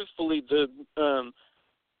 because truthfully, the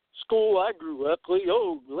school I grew up,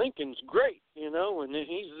 Lincoln's great, you know, and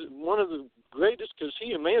he's one of the greatest because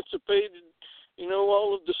he emancipated, you know,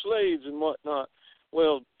 all of the slaves and whatnot.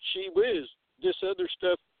 Well, gee whiz, this other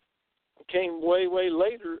stuff came way, way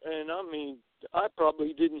later, and I mean, I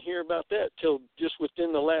probably didn't hear about that till just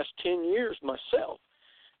within the last 10 years myself.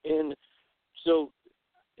 And so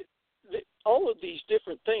all of these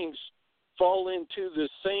different things fall into the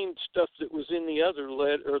same stuff that was in the other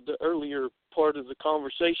or the earlier part of the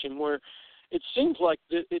conversation, where it seems like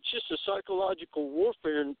it's just a psychological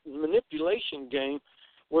warfare and manipulation game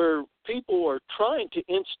where people are trying to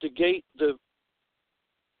instigate the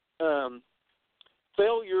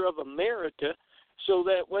failure of America so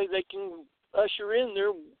that way they can usher in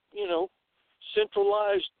their,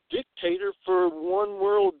 centralized dictator for one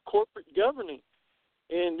world corporate governing.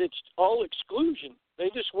 And it's all exclusion. They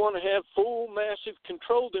just want to have full, massive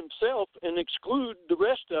control themselves and exclude the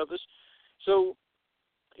rest of us. So,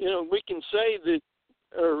 we can say that,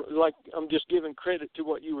 or like I'm just giving credit to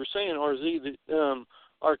what you were saying, RZ, that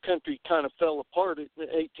our country kind of fell apart in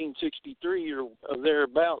 1863 or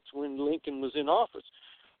thereabouts when Lincoln was in office.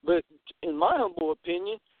 But in my humble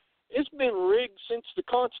opinion, it's been rigged since the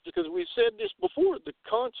Constitution, because we've said this before, the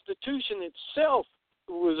Constitution itself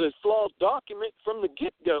was a flawed document from the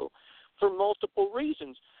get-go for multiple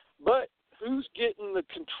reasons. But who's getting the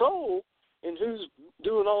control and who's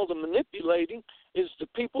doing all the manipulating is the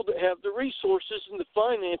people that have the resources and the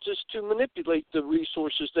finances to manipulate the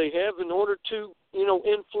resources they have in order to,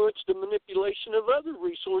 influence the manipulation of other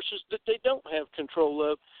resources that they don't have control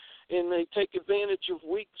of, and they take advantage of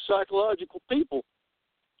weak psychological people.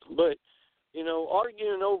 But,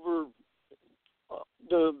 arguing over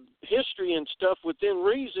the history and stuff within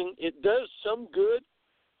reason, it does some good,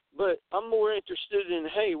 but I'm more interested in,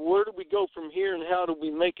 hey, where do we go from here and how do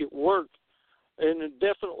we make it work? And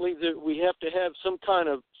definitely that we have to have some kind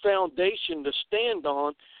of foundation to stand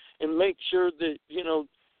on and make sure that,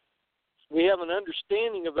 we have an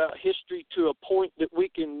understanding about history to a point that we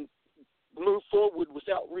can move forward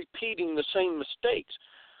without repeating the same mistakes.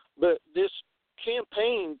 But this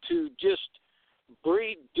campaign to just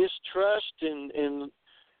breed distrust and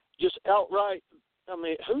just outright,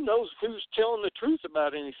 who knows who's telling the truth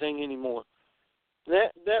about anything anymore?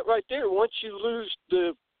 That right there, once you lose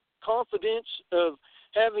the confidence of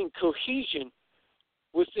having cohesion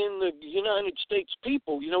within the United States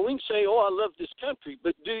people, we can say, "Oh, I love this country,"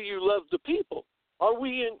 but do you love the people? Are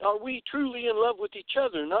we truly in love with each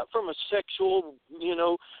other? Not from a sexual,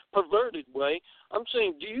 perverted way. I'm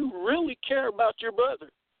saying, do you really care about your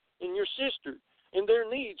brother and your sister and their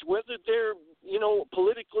needs, whether they're,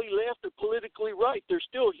 politically left or politically right? They're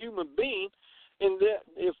still a human being, and that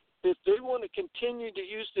if they want to continue to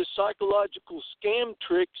use this psychological scam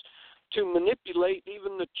tricks to manipulate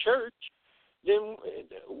even the church, then,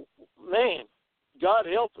 man, God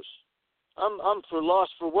help us. I'm for loss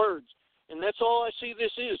for words. And that's all I see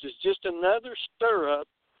this is just another stir-up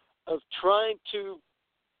of trying to,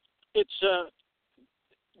 it's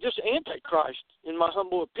just Antichrist, in my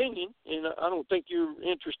humble opinion. And I don't think you're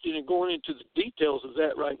interested in going into the details of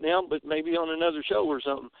that right now, but maybe on another show or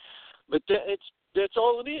something. But that's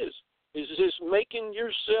all it is just making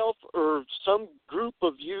yourself or some group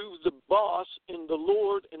of you the boss and the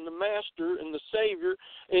Lord and the Master and the Savior,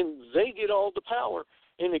 and they get all the power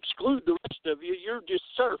and exclude the rest of you. You're just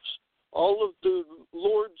serfs. All of the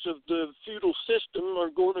lords of the feudal system are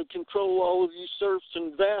going to control all of you serfs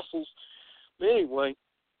and vassals. But anyway,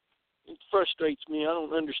 it frustrates me. I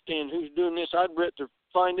don't understand who's doing this. I'd rather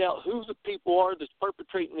find out who the people are that's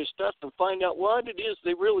perpetrating this stuff and find out what it is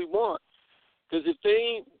they really want. Because if they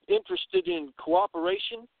ain't interested in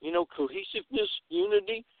cooperation, cohesiveness,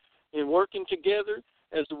 unity, and working together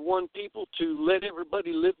as one people to let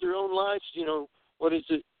everybody live their own lives, what is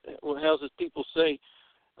it? How's it people say?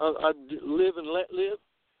 I live and let live,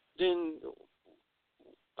 then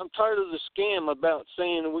I'm tired of the scam about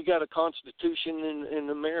saying we got a constitution and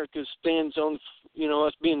America stands on,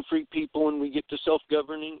 us being free people and we get to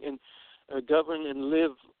self-governing and govern and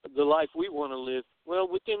live the life we want to live. Well,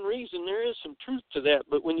 within reason, there is some truth to that,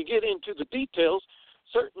 but when you get into the details,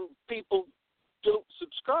 certain people don't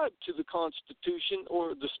subscribe to the Constitution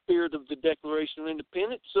or the spirit of the Declaration of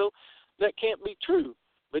Independence, so that can't be true.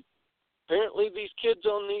 But apparently these kids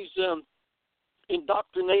on these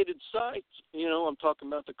indoctrinated sites, I'm talking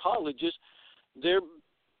about the colleges, they're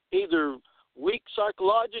either weak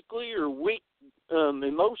psychologically or weak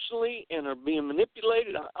emotionally and are being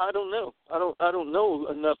manipulated. I don't know. I don't know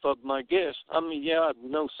enough of them, I guess. I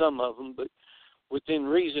know some of them, but within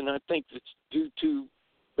reason, I think it's due to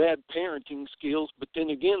bad parenting skills. But then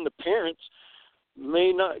again, the parents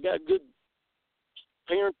may not got good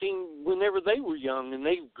parenting whenever they were young, and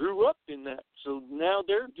they grew up in that. So now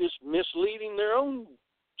they're just misleading their own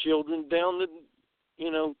children down the,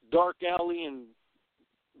 dark alley and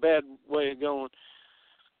bad way of going.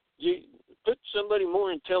 You put somebody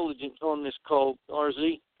more intelligent on this call,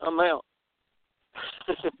 RZ. I'm out.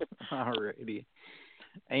 Alrighty.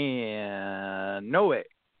 And Noe.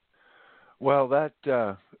 Well, that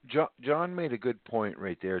John made a good point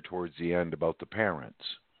right there towards the end about the parents.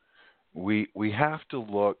 We have to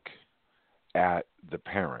look at the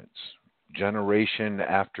parents, generation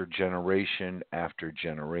after generation after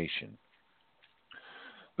generation.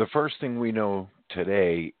 The first thing we know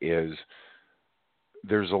today is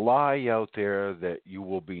there's a lie out there that you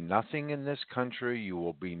will be nothing in this country, you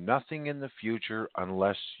will be nothing in the future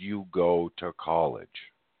unless you go to college.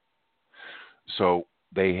 So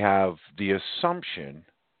they have the assumption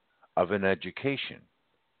of an education.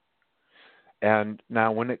 And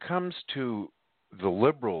now when it comes to the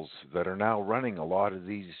liberals that are now running a lot of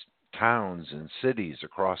these towns and cities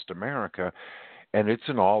across America, and it's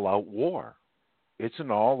an all-out war. It's an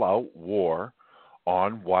all-out war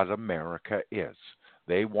on what America is.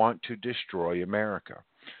 They want to destroy America.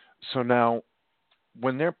 So now,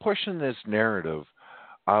 when they're pushing this narrative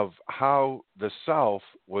of how the South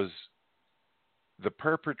was the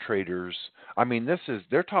perpetrators, I mean,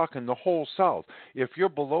 they're talking the whole South. If you're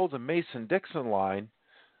below the Mason-Dixon line,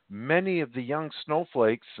 many of the young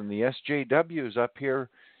snowflakes and the SJWs up here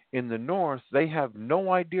in the North, they have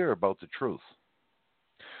no idea about the truth.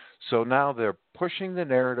 So now they're pushing the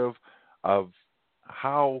narrative of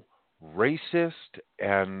how racist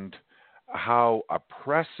and how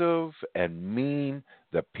oppressive and mean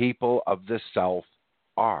the people of the South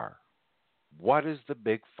are. What is the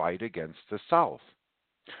big fight against the South?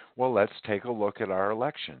 Well, let's take a look at our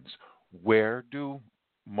elections. Where do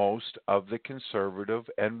most of the conservative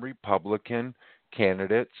and Republican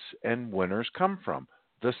candidates and winners come from?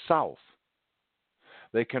 The South.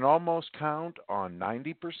 They can almost count on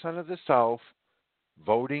 90% of the South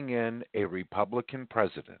voting in a Republican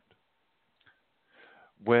president.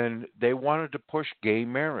 When they wanted to push gay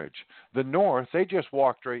marriage, the North, they just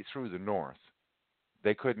walked right through the North.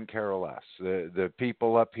 They couldn't care less. The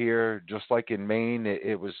people up here, just like in Maine,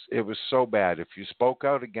 it was so bad. If you spoke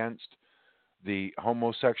out against the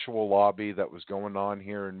homosexual lobby that was going on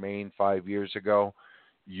here in Maine 5 years ago,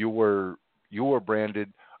 you were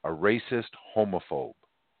branded a racist homophobe.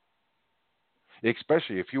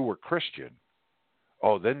 Especially if you were Christian.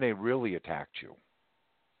 Oh, then they really attacked you.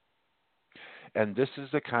 And this is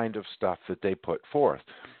the kind of stuff that they put forth.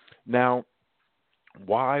 Now,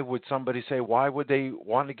 why would somebody say, why would they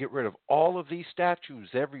want to get rid of all of these statues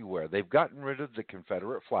everywhere? They've gotten rid of the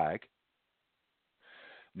Confederate flag.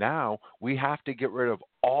 Now we have to get rid of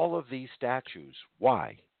all of these statues.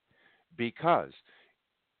 Why? Because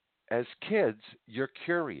as kids, you're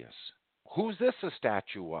curious. Who's this a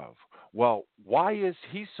statue of? Well, why is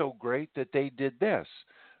he so great that they did this?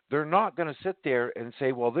 They're not going to sit there and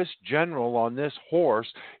say, well, this general on this horse,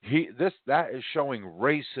 that is showing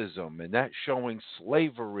racism, and that's showing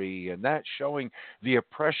slavery, and that's showing the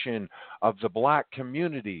oppression of the black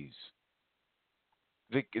communities.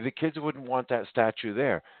 The kids wouldn't want that statue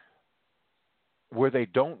there. Where they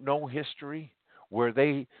don't know history, where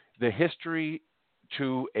the history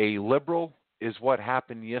to a liberal is what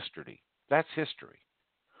happened yesterday. That's history.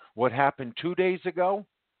 What happened 2 days ago,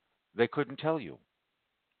 they couldn't tell you.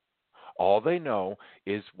 All they know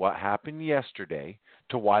is what happened yesterday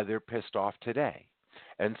to why they're pissed off today,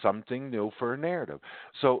 and something new for a narrative.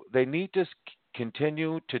 So they need to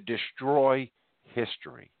continue to destroy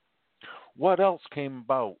history. What else came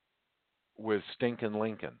about with Stinkin'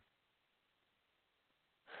 Lincoln?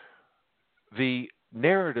 The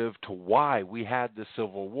narrative to why we had the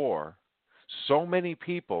Civil War, so many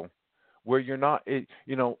people where you're not,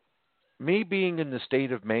 me being in the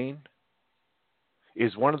state of Maine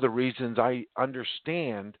is one of the reasons I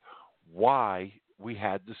understand why we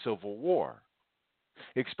had the Civil War,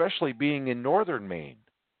 especially being in northern Maine.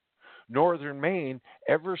 Northern Maine,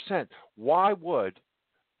 ever since, why would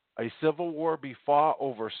a civil war be fought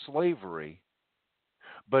over slavery,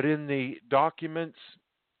 but in the documents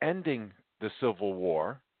ending the Civil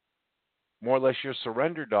War, more or less your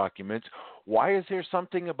surrender documents, why is there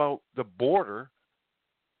something about the border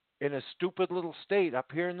in a stupid little state up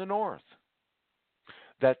here in the north?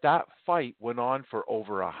 That fight went on for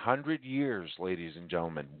over 100 years, ladies and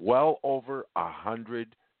gentlemen. Well over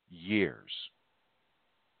 100 years.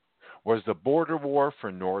 Was the border war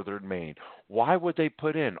for northern Maine. Why would they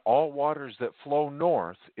put in all waters that flow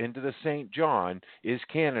north into the St. John is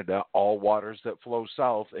Canada, all waters that flow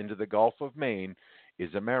south into the Gulf of Maine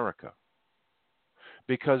is America?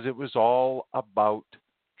 Because it was all about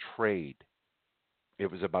trade. It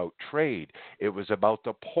was about trade. It was about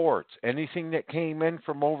the ports. Anything that came in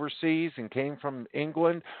from overseas and came from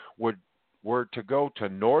England would were to go to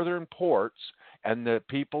northern ports, and the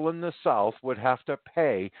people in the south would have to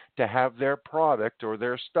pay to have their product or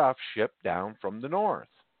their stuff shipped down from the north.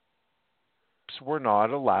 Ships were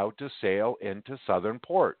not allowed to sail into southern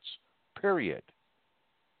ports, period,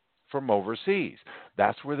 from overseas.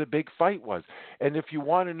 That's where the big fight was. And if you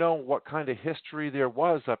want to know what kind of history there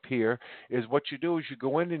was up here, is what you do is you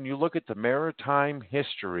go in and you look at the maritime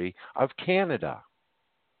history of Canada.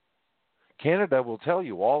 Canada will tell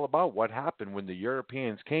you all about what happened when the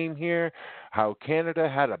Europeans came here, how Canada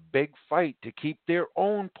had a big fight to keep their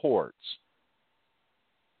own ports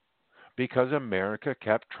because America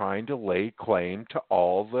kept trying to lay claim to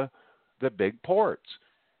all the big ports.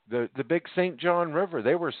 The big St. John River,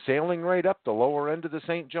 they were sailing right up the lower end of the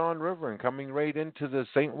St. John River and coming right into the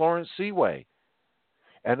St. Lawrence Seaway.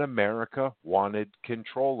 And America wanted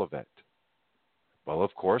control of it. Well,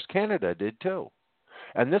 of course, Canada did too.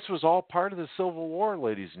 And this was all part of the Civil War,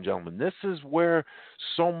 ladies and gentlemen. This is where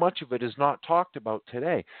so much of it is not talked about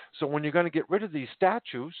today. So when you're going to get rid of these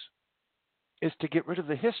statues, is to get rid of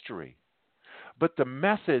the history. But the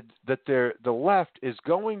method that the left is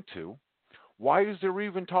going to, why is there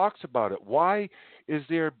even talks about it? Why is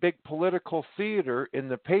there big political theater in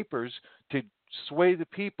the papers to sway the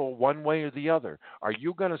people one way or the other? Are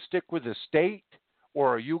you going to stick with the state,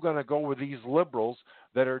 or are you going to go with these liberals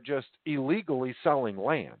that are just illegally selling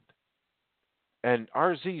land? And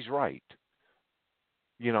RZ's right.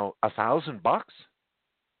 You know, $1,000?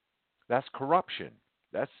 That's corruption.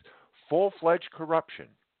 That's full-fledged corruption.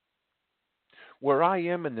 Where I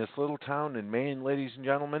am in this little town in Maine, ladies and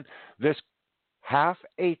gentlemen, this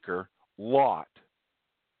half-acre lot,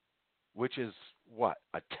 which is, what,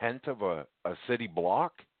 a tenth of a city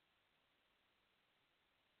block?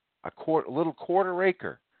 A little quarter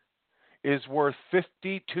acre is worth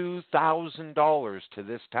 $52,000 to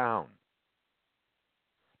this town,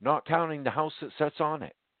 not counting the house that sits on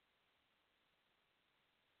it.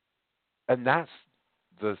 And that's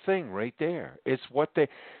the thing right there. It's what the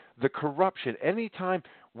corruption. Anytime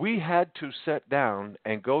we had to sit down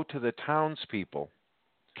and go to the townspeople,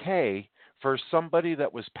 for somebody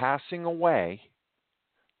that was passing away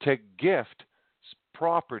to gift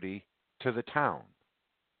property to the town.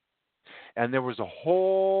 And there was a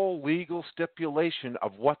whole legal stipulation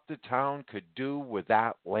of what the town could do with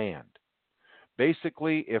that land.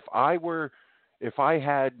 Basically, if I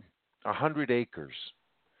had 100 acres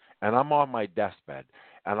and I'm on my deathbed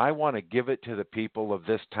and I want to give it to the people of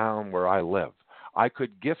this town where I live, I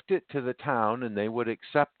could gift it to the town and they would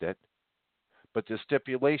accept it, but the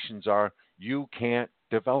stipulations are you can't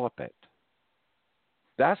develop it.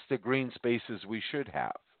 That's the green spaces we should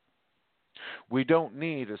have. We don't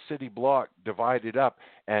need a city block divided up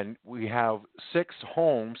and we have 6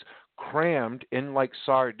 homes crammed in like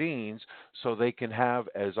sardines so they can have,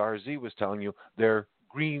 as RZ was telling you, their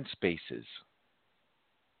green spaces.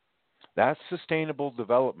 That's sustainable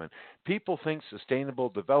development. People think sustainable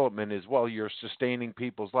development is, well, you're sustaining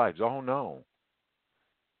people's lives. Oh, no.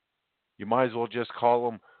 You might as well just call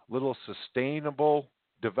them little sustainable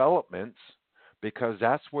developments because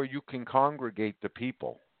that's where you can congregate the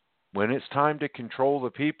people. When it's time to control the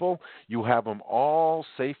people, you have them all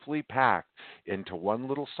safely packed into one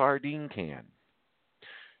little sardine can.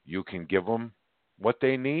 You can give them what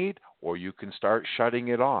they need, or you can start shutting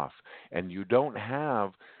it off. And you don't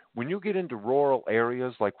have, when you get into rural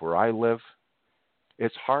areas like where I live,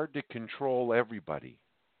 it's hard to control everybody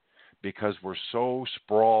because we're so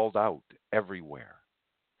sprawled out everywhere.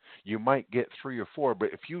 You might get 3 or 4,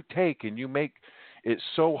 but if you take and you make it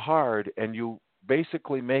so hard and you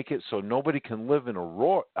basically make it so nobody can live in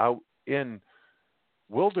out in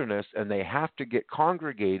wilderness and they have to get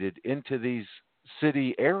congregated into these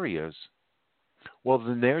city areas, well,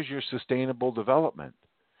 then there's your sustainable development.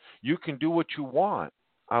 You can do what you want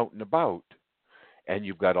out and about, and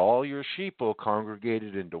you've got all your sheeple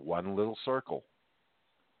congregated into one little circle.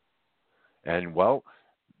 And, well,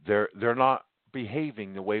 they're not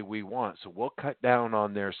behaving the way we want, so we'll cut down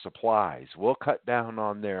on their supplies. We'll cut down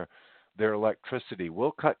on their electricity.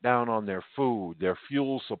 We'll cut down on their food, their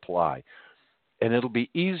fuel supply, and it'll be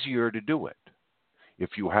easier to do it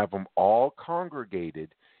if you have them all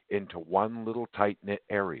congregated into one little tight-knit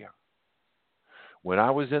area. When I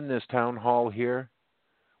was in this town hall here,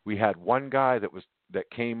 we had one guy that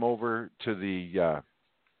came over to the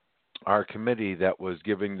our committee that was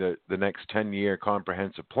giving the next 10-year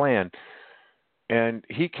comprehensive plan. And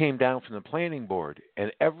he came down from the planning board,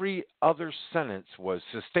 and every other sentence was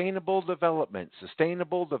sustainable development.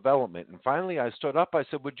 And finally I stood up. I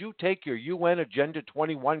said, would you take your UN Agenda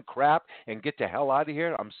 21 crap and get the hell out of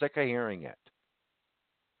here? I'm sick of hearing it.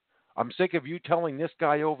 I'm sick of you telling this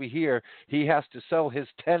guy over here he has to sell his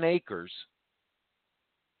 10 acres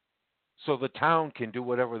so the town can do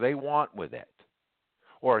whatever they want with it.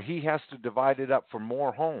 Or he has to divide it up for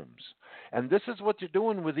more homes. And this is what they're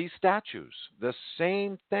doing with these statues. The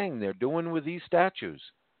same thing they're doing with these statues.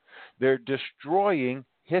 They're destroying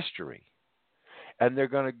history. And they're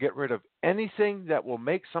going to get rid of anything that will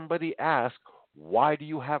make somebody ask, why do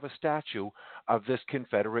you have a statue of this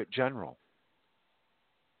Confederate general?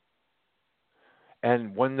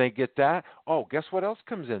 And when they get that, oh, guess what else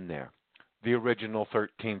comes in there? The original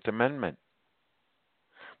 13th Amendment,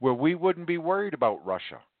 where we wouldn't be worried about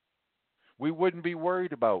Russia. We wouldn't be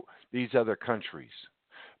worried about these other countries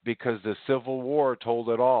because the Civil War told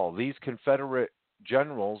it all. These Confederate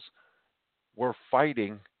generals were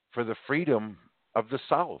fighting for the freedom of the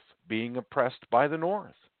South, being oppressed by the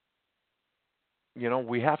North. You know,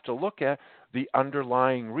 we have to look at the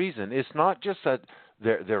underlying reason. It's not just that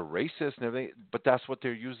they're racist and everything, but that's what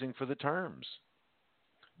they're using for the terms.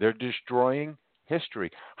 They're destroying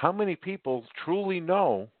history. How many people truly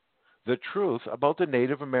know the truth about the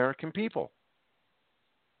Native American people?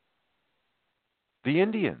 The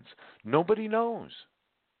Indians. Nobody knows.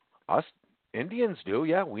 Us Indians do,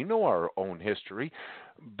 yeah, we know our own history,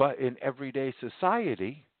 but in everyday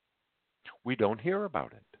society, we don't hear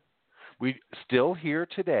about it. We still hear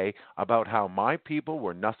today about how my people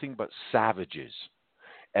were nothing but savages,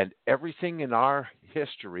 and everything in our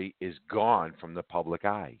history is gone from the public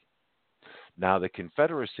eye. Now the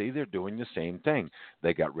Confederacy, they're doing the same thing.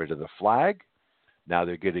 They got rid of the flag. Now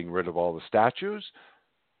they're getting rid of all the statues.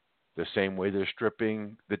 The same way they're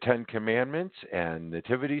stripping the Ten Commandments and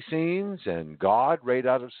nativity scenes and God right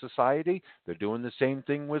out of society, they're doing the same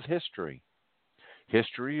thing with history.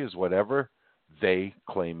 History is whatever they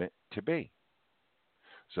claim it to be.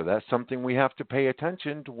 So that's something we have to pay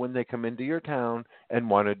attention to when they come into your town and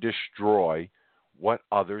want to destroy what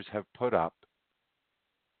others have put up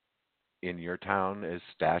in your town as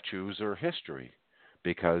statues or history,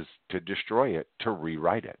 because to destroy it, to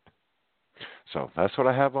rewrite it. So that's what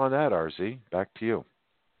I have on that, RZ. Back to you.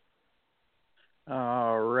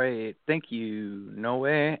 All right. Thank you, Noe.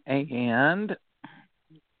 And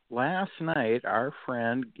last night, our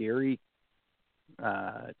friend Gary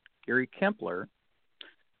Kempler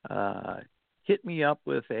hit me up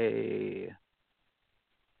with a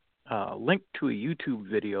link to a YouTube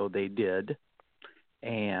video they did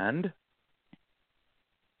and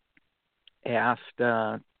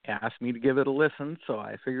asked me to give it a listen, so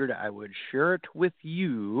I figured I would share it with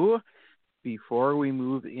you before we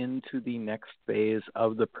move into the next phase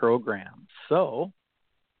of the program. So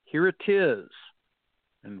here it is,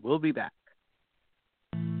 and we'll be back.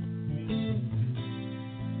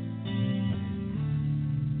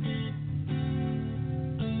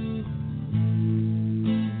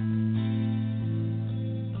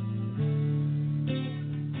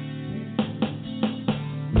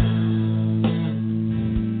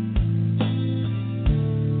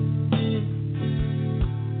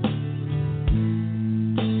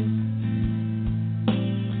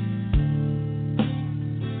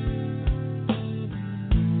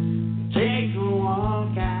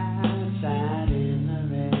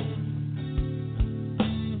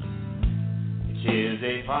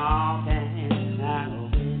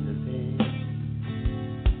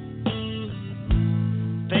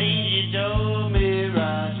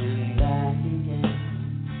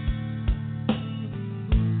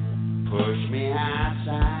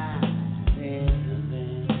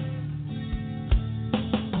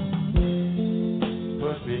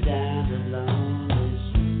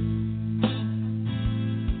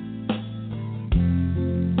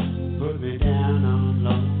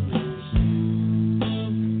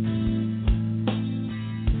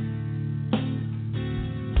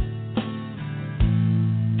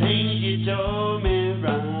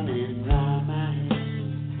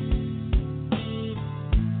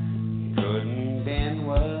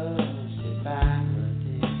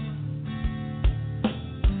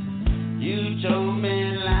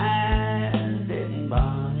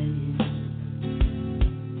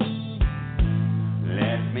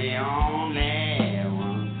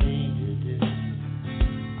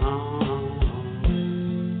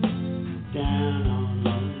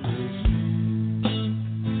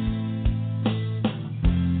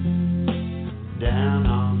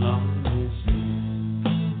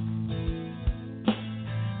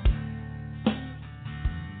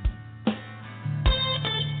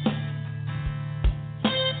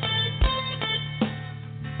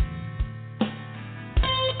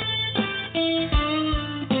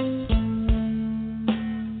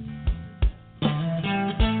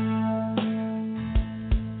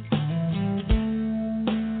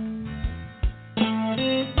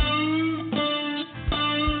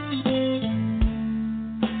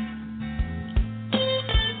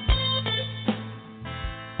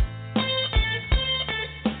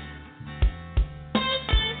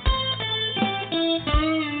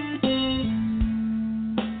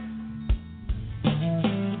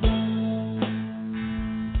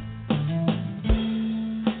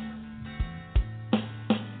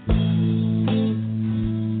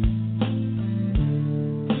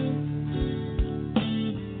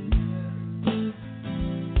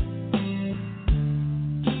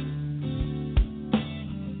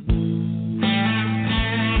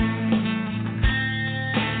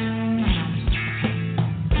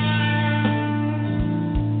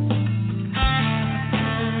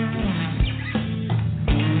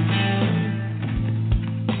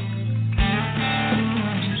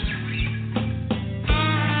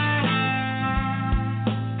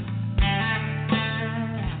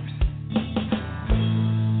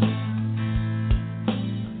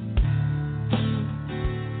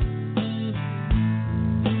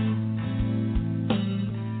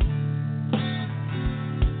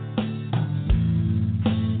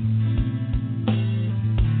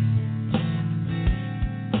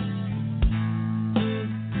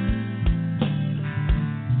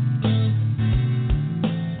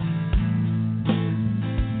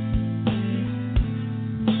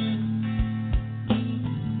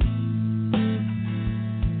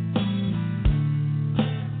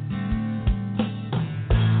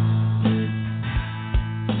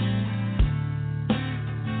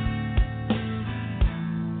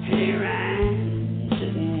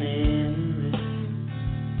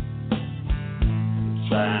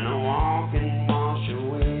 trying to walk and wash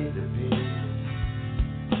away the pain.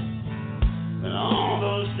 And all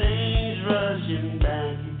those things rushing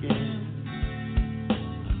back again.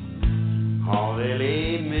 All they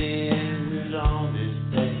leave me is all this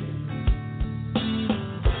day.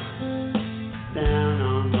 Down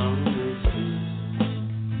on lonely street.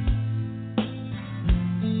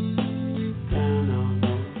 Down on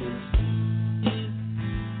lonely street.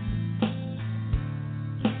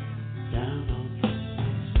 Down on lonely street.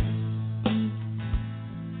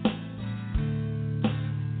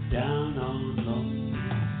 Down on lonely.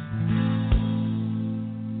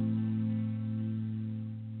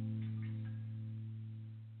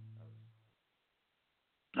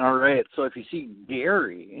 All right, so if you see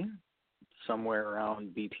Gary somewhere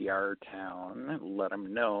around BTR town, let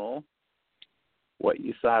him know what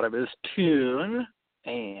you thought of his tune.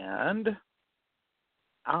 And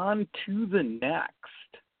on to the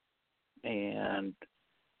next. And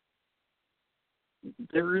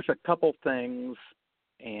there's a couple things,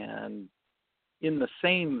 and in the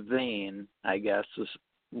same vein, I guess, is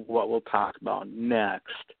what we'll talk about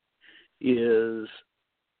next, is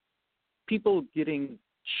people getting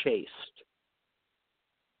chased.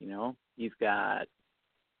 You know, you've got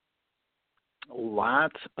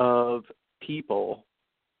lots of people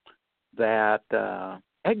that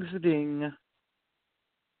exiting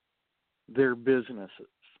their businesses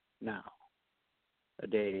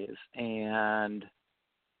nowadays, and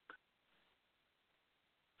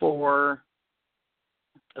for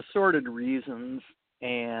assorted reasons.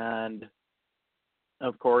 And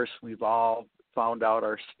of course, we've all found out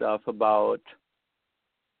our stuff about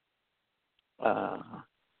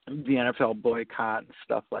the NFL boycott and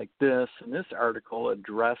stuff like this, and this article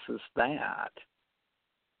addresses that.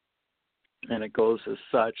 And it goes as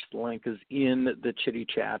such. The link is in the Chitty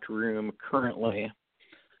Chat room currently.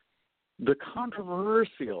 The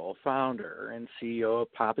controversial founder and CEO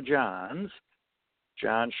of Papa John's,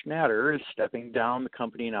 John Schnatter, is stepping down, the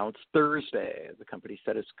company announced Thursday. The company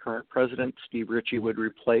said its current president, Steve Ritchie, would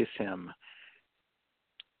replace him.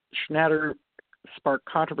 Schnatter sparked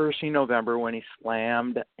controversy in November when he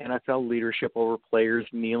slammed NFL leadership over players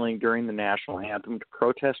kneeling during the national anthem to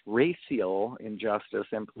protest racial injustice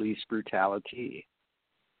and police brutality.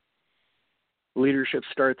 Leadership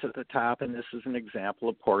starts at the top, and this is an example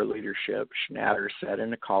of poor leadership, Schnatter said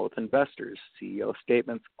in a call with investors. CEO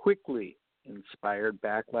statements quickly inspired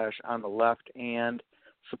backlash on the left and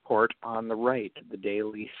support on the right. The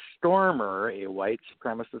Daily Stormer, a white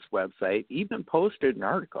supremacist website, even posted an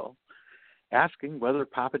article asking whether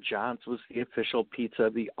Papa John's was the official pizza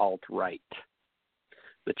of the alt-right.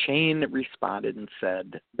 The chain responded and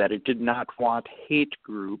said that it did not want hate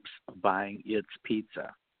groups buying its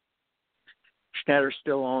pizza. Schnatter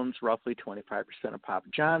still owns roughly 25% of Papa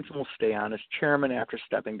John's and will stay on as chairman after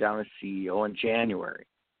stepping down as CEO in January.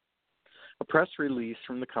 A press release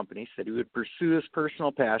from the company said he would pursue his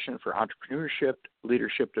personal passion for entrepreneurship,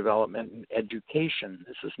 leadership development, and education.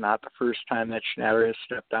 This is not the first time that Schnatter has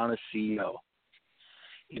stepped down as CEO.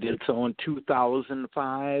 He did so in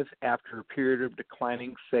 2005 after a period of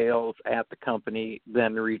declining sales at the company,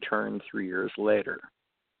 then returned 3 years later.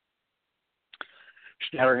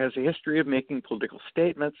 Schnatter has a history of making political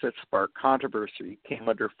statements that spark controversy. He came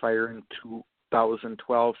under fire in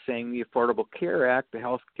 2012, saying the Affordable Care Act, the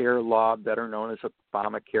health care law better known as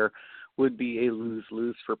Obamacare, would be a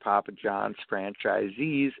lose-lose for Papa John's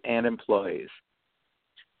franchisees and employees.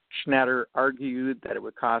 Schnatter argued that it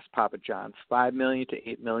would cost Papa John's $5 million to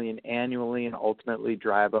 $8 million annually and ultimately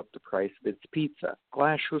drive up the price of its pizza.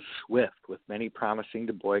 Glash was swift, with many promising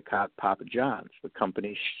to boycott Papa John's. The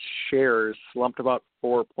company's shares slumped about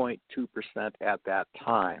 4.2% at that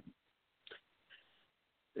time.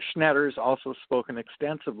 Schnatter has also spoken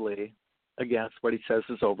extensively against what he says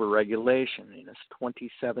is overregulation. In his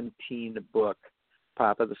 2017 book,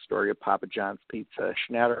 Papa, the Story of Papa John's Pizza,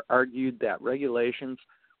 Schnatter argued that regulations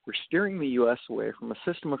were steering the U.S. away from a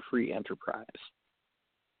system of free enterprise.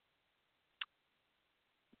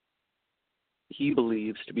 He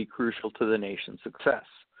believes to be crucial to the nation's success.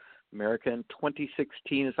 America in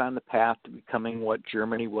 2016 is on the path to becoming what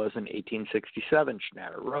Germany was in 1867,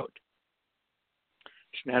 Schnatter wrote.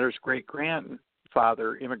 Schnatter's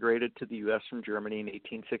great-grandfather immigrated to the U.S. from Germany in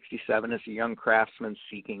 1867 as a young craftsman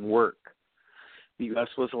seeking work. The U.S.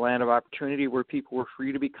 was a land of opportunity where people were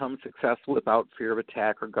free to become successful without fear of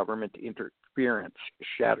attack or government interference,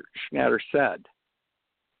 Schnatter said.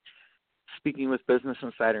 Speaking with Business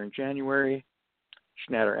Insider in January,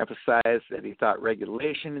 Schnatter emphasized that he thought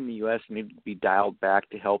regulation in the U.S. needed to be dialed back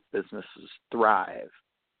to help businesses thrive.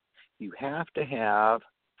 You have to have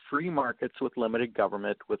free markets with limited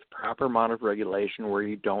government with proper amount of regulation where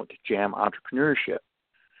you don't jam entrepreneurship,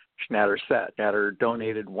 Schnatter said. Schnatter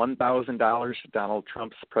donated $1,000 to Donald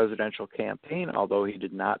Trump's presidential campaign, although he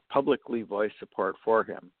did not publicly voice support for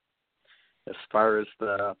him. As far as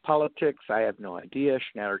the politics, I have no idea,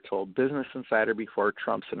 Schnatter told Business Insider before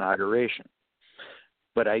Trump's inauguration.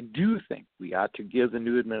 But I do think we ought to give the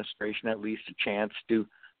new administration at least a chance to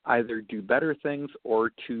either do better things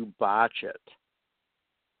or to botch it.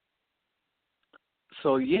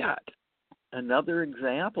 So yet, another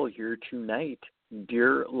example here tonight,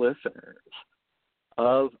 dear listeners,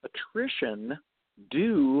 of attrition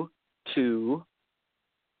due to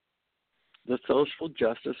the social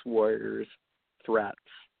justice warriors' threats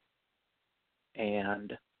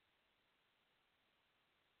and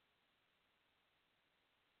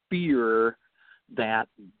fear that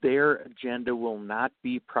their agenda will not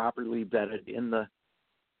be properly vetted in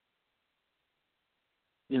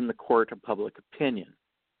the court of public opinion.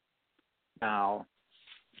 Now,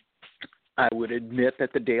 I would admit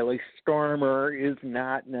that the Daily Stormer is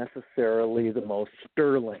not necessarily the most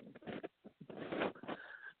sterling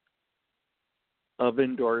of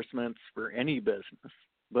endorsements for any business.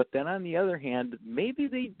 But then on the other hand, maybe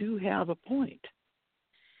they do have a point.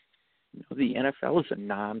 You know, the NFL is a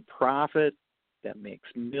nonprofit that makes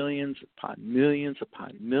millions upon millions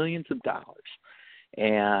upon millions of dollars.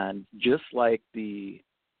 And just like the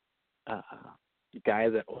guy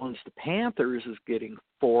that owns the Panthers is getting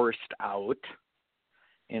forced out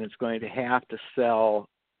and it's going to have to sell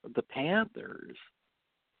the Panthers,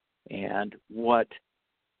 and what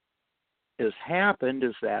has happened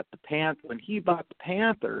is that when he bought the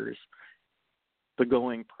Panthers, the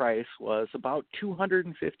going price was about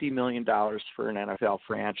 $250 million for an NFL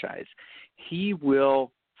franchise. He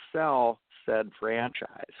will sell said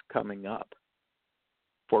franchise coming up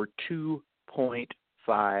for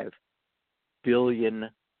 $2.5 billion.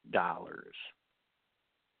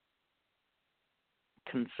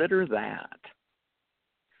 Consider that.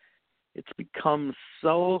 It's become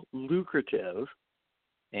so lucrative,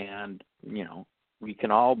 and, you know, we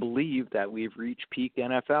can all believe that we've reached peak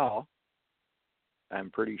NFL, I'm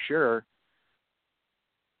pretty sure.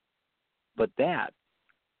 But that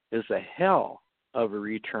is a hell of a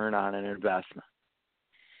return on an investment.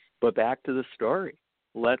 But back to the story.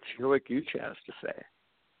 Let's hear what Gooch has to say.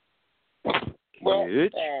 Well,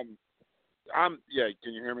 Gooch? yeah,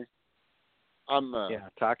 can you hear me? Yeah,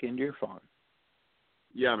 talk into your phone.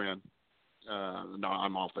 Yeah, man. No,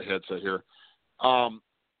 I'm off the headset here.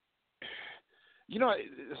 You know,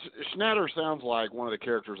 Schnatter sounds like one of the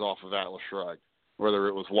characters off of Atlas Shrugged, whether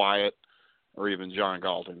it was Wyatt or even John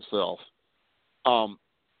Galt himself.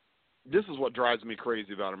 This is what drives me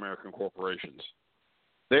crazy about American corporations.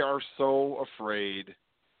 They are so afraid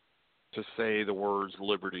to say the words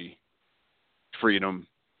liberty, freedom.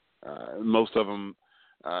 Most of them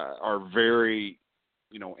are very,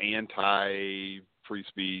 anti-free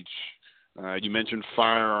speech. You mentioned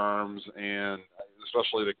firearms, and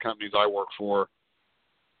especially the companies I work for.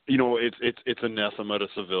 It's anathema to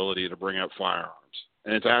civility to bring up firearms,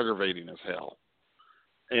 and it's aggravating as hell.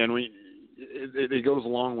 And it goes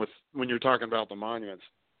along with when you're talking about the monuments.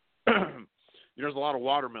 There's a lot of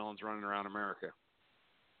watermelons running around America.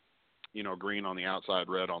 Green on the outside,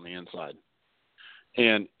 red on the inside,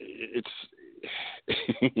 and it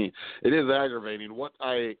is aggravating. What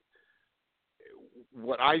I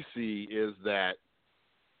see is that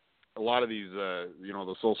a lot of these,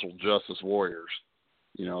 the social justice warriors,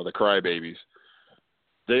 the crybabies,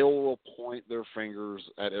 they will point their fingers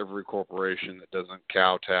at every corporation that doesn't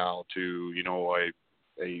kowtow to,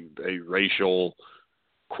 a racial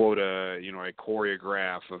quota, a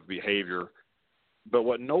choreograph of behavior. But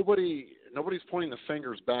what nobody's pointing the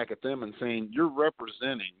fingers back at them and saying, you're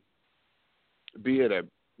representing, be it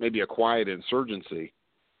maybe a quiet insurgency,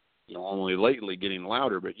 only lately getting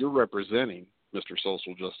louder, but you're representing, Mr.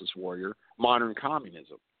 Social Justice Warrior, modern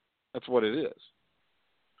communism. That's what it is.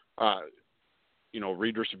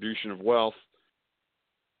 Redistribution of wealth,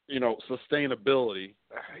 sustainability,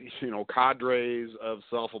 cadres of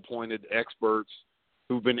self-appointed experts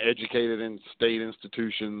who've been educated in state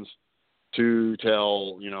institutions to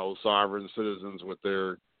tell, sovereign citizens with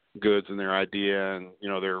their goods and their idea and,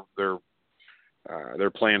 their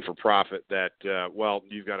plan for profit that,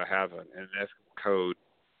 you've got to have an ethical code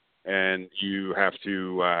and you have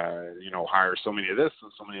to, hire so many of this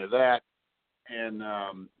and so many of that. And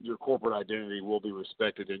your corporate identity will be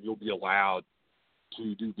respected and you'll be allowed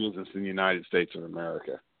to do business in the United States of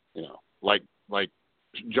America. Like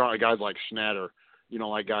guys like Schnatter,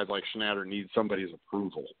 guys like Schnatter need somebody's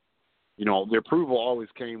approval. The approval always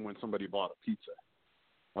came when somebody bought a pizza.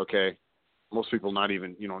 Okay, most people not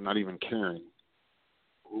even caring,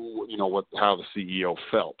 how the CEO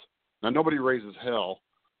felt. Now, nobody raises hell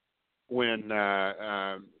when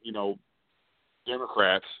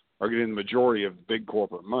Democrats are getting the majority of big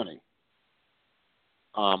corporate money.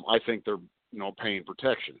 I think they're paying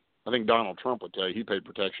protection. I think Donald Trump would tell you he paid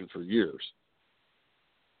protection for years.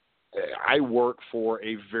 I work for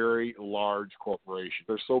a very large corporation.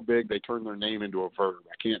 They're so big they turn their name into a verb.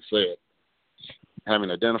 I can't say it, having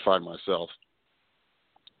identified myself.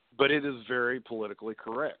 But it is very politically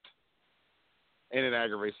correct. And it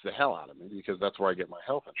aggravates the hell out of me because that's where I get my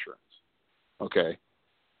health insurance. Okay?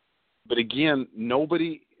 But again,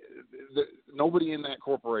 nobody in that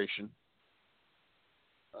corporation,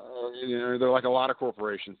 they're like a lot of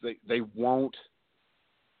corporations. They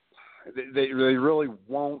really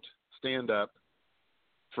won't stand up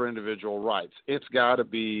for individual rights. It's got to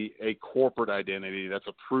be a corporate identity that's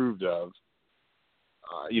approved of,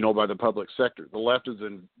 by the public sector. The left has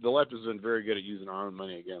been very good at using our own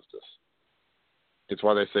money against us. It's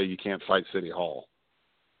why they say you can't fight City Hall.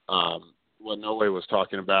 What Noe was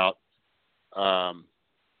talking about,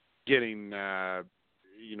 getting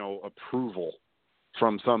approval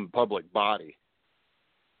from some public body.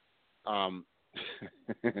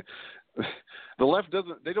 The left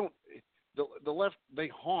doesn't. They don't. The left, they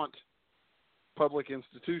haunt public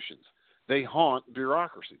institutions. They haunt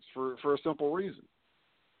bureaucracies for a simple reason.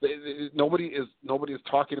 Nobody is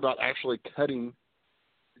talking about actually cutting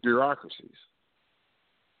bureaucracies,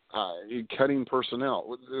 cutting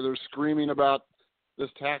personnel. They're screaming about this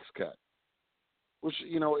tax cut, which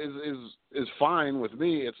is fine with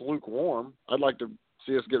me. It's lukewarm. I'd like to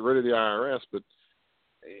see us get rid of the IRS, but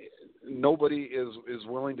nobody is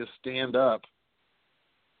willing to stand up,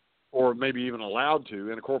 or maybe even allowed to,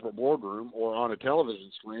 in a corporate boardroom or on a television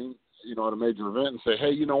screen, at a major event, and say, hey,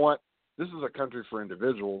 you know what? This is a country for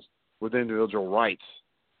individuals with individual rights.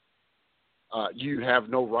 You have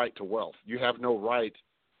no right to wealth. You have no right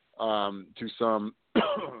to some,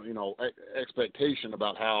 expectation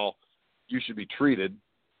about how you should be treated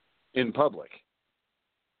in public.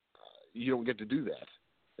 You don't get to do that.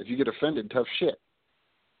 If you get offended, tough shit.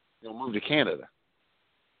 Move to Canada.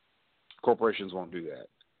 Corporations won't do that.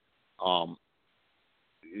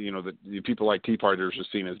 The people like Tea Partiers are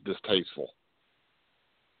seen as distasteful.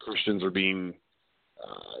 Christians are being,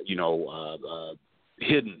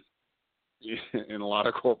 hidden in a lot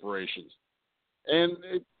of corporations, and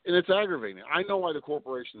it's aggravating. I know why the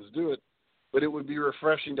corporations do it, but it would be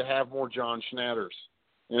refreshing to have more John Schnatters.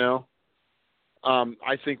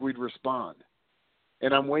 I think we'd respond,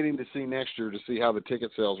 and I'm waiting to see next year to see how the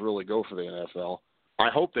ticket sales really go for the NFL. I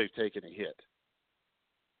hope they've taken a hit.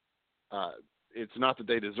 It's not that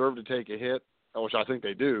they deserve to take a hit, which I think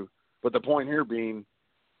they do, but the point here being,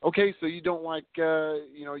 okay, so you don't like,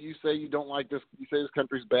 you say you don't like this, you say this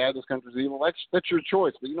country's bad, this country's evil. That's your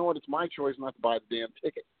choice, but you know what? It's my choice not to buy the damn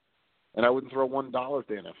ticket, and I wouldn't throw $1 at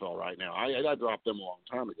the NFL right now. I dropped them a long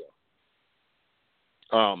time ago.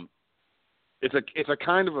 It's a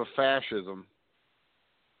kind of a fascism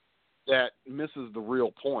that misses the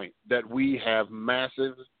real point, that we have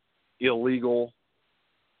massive illegal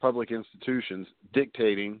public institutions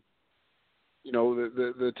dictating,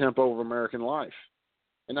 the tempo of American life.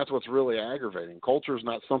 And that's what's really aggravating. Culture is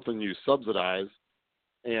not something you subsidize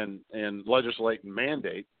and legislate and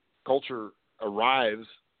mandate. Culture arrives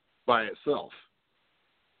by itself.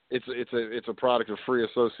 It's a product of free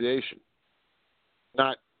association,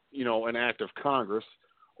 not an act of Congress,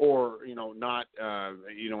 or not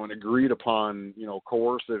an agreed upon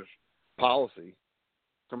coercive policy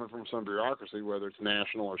coming from some bureaucracy, whether it's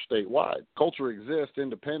national or statewide. Culture exists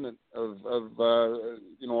independent of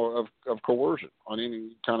coercion on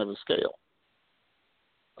any kind of a scale.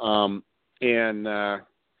 And I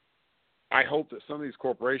hope that some of these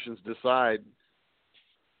corporations decide,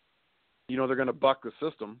 they're going to buck the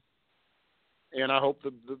system, and I hope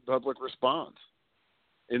the public responds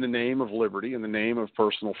in the name of liberty, in the name of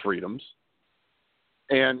personal freedoms,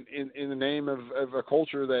 and in the name of a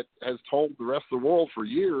culture that has told the rest of the world for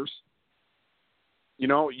years, you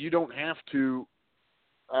don't have to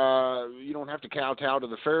kowtow to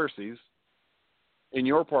the Pharisees in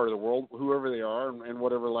your part of the world, whoever they are, and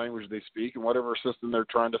whatever language they speak, and whatever system they're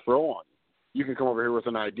trying to throw on you. You can come over here with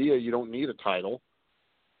an idea. You don't need a title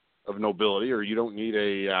of nobility, or you don't need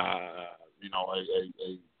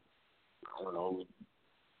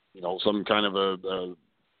some kind of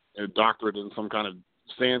a doctorate in some kind of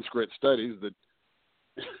Sanskrit studies that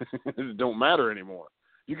don't matter anymore.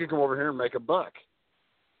 You can come over here and make a buck.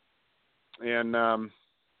 And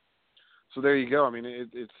so there you go. I mean,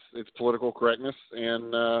 it's political correctness,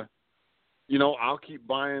 and I'll keep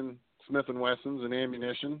buying Smith & Wessons and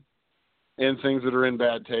ammunition and things that are in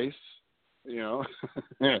bad taste.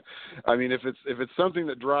 I mean, if it's something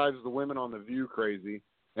that drives the women on The View crazy,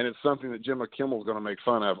 and it's something that Jim Kimmel's going to make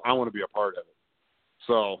fun of, I want to be a part of it.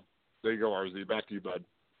 So there you go, RZ. Back to you, bud.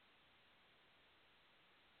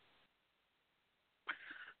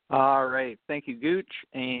 All right. Thank you, Gooch.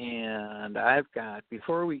 And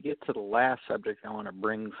before we get to the last subject, I want to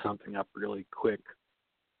bring something up really quick.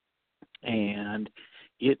 And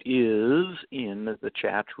it is in the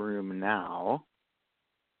chat room now.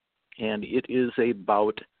 And it is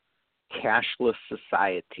about cashless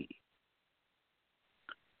society.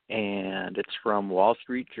 And it's from Wall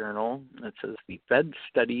Street Journal. It says, the Fed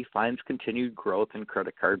study finds continued growth in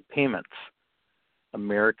credit card payments.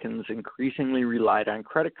 Americans increasingly relied on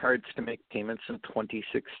credit cards to make payments in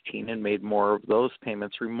 2016 and made more of those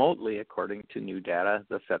payments remotely, according to new data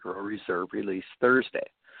the Federal Reserve released Thursday.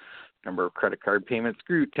 The number of credit card payments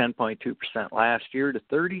grew 10.2% last year to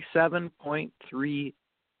 37.3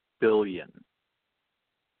 billion,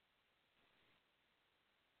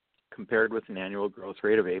 compared with an annual growth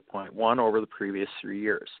rate of 8.1 over the previous 3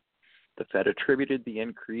 years. The Fed attributed the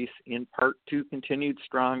increase in part to continued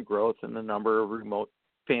strong growth in the number of remote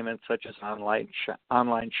payments such as online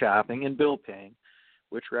shopping and bill paying,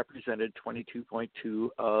 which represented 22.2%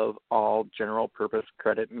 of all general-purpose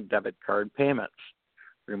credit and debit card payments.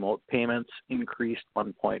 Remote payments increased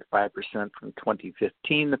 1.5% from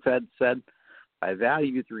 2015, the Fed said. By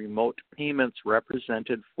value, the remote payments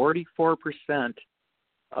represented 44%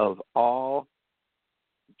 of all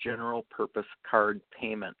general-purpose card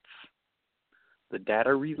payments. The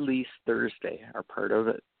data released Thursday are part of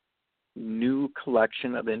a new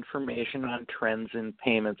collection of information on trends in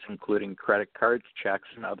payments, including credit cards, checks,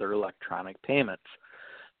 and other electronic payments,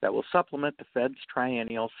 that will supplement the Fed's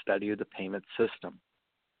triennial study of the payment system.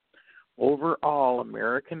 Overall,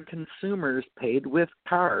 American consumers paid with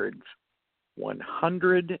cards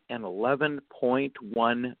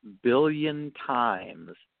 111.1 billion times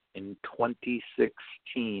in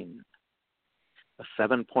 2016. A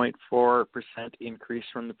 7.4% increase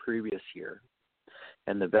from the previous year.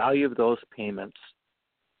 And the value of those payments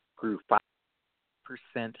grew 5%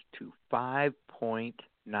 to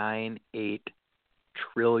 $5.98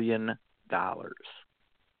 trillion.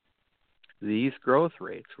 These growth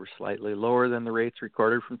rates were slightly lower than the rates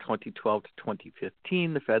recorded from 2012 to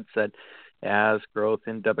 2015, the Fed said, as growth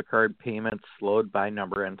in debit card payments slowed by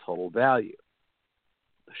number and total value.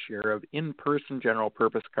 The share of in-person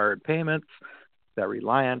general-purpose card payments that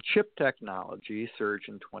rely on chip technology surged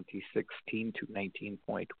in 2016 to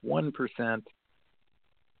 19.1%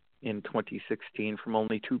 in 2016 from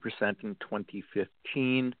only 2% in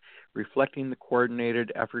 2015, reflecting the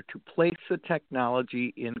coordinated effort to place the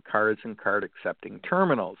technology in cards and card-accepting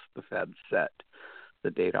terminals, the Fed said.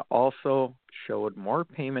 The data also showed more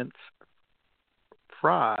payments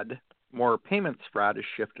fraud is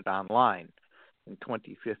shifted online. In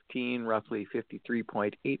 2015, roughly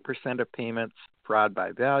 53.8% of payments fraud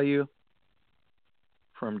by value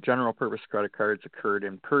from general-purpose credit cards occurred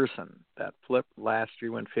in person. That flipped last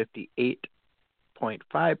year when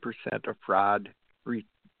 58.5% of fraud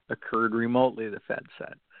occurred remotely, the Fed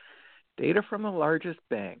said. Data from the largest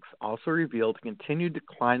banks also revealed a continued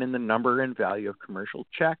decline in the number and value of commercial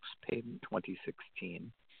checks paid in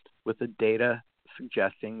 2016, with the data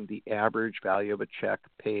suggesting the average value of a check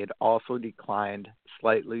paid also declined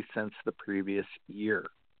slightly since the previous year.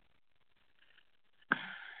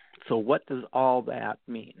 So what does all that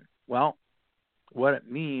mean? Well, what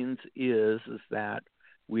it means is that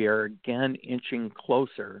we are again inching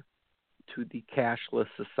closer to the cashless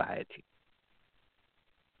society.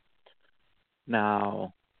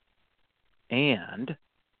 Now, and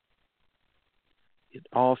it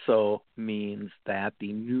also means that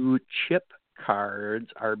the new chip cards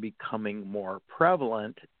are becoming more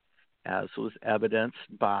prevalent, as was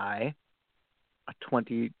evidenced by a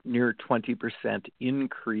near 20%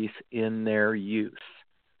 increase in their use.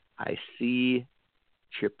 I see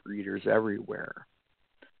chip readers everywhere.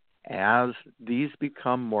 As these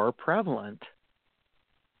become more prevalent,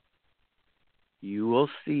 you will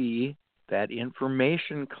see that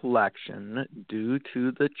information collection due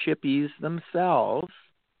to the chippies themselves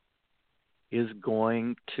is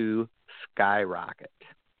going to skyrocket.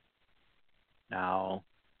 Now,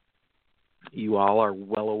 you all are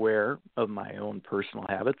well aware of my own personal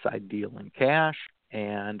habits. I deal in cash,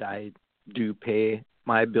 and I do pay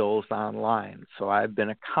my bills online. So I've been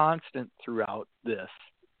a constant throughout this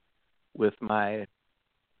with my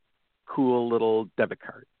cool little debit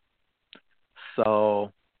card.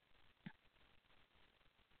 So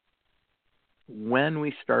when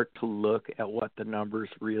we start to look at what the numbers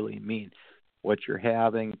really mean. What you're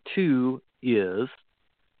having, too, is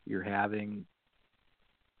you're having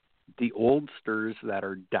the oldsters that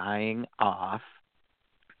are dying off,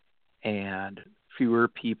 and fewer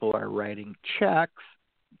people are writing checks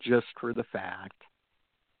just for the fact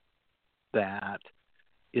that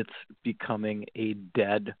it's becoming a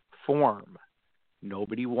dead form.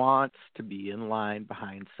 Nobody wants to be in line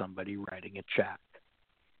behind somebody writing a check.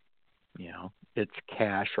 It's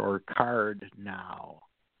cash or card now.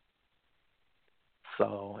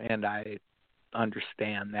 So, and I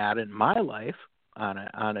understand that in my life on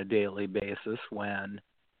a daily basis when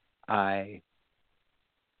I'm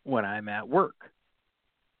at work.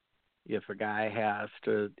 If a guy has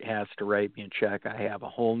to write me a check, I have a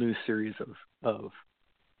whole new series of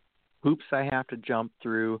hoops I have to jump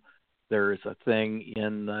through. There's a thing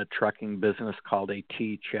in the trucking business called a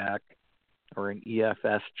T-check or an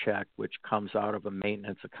EFS check, which comes out of a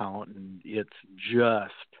maintenance account, and it's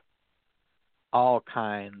just all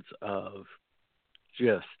kinds of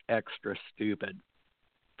just extra stupid.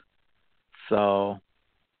 So,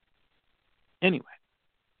 anyway.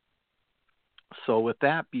 So with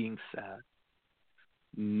that being said,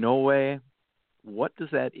 Noe, what does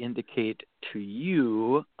that indicate to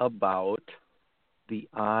you about the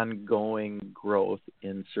ongoing growth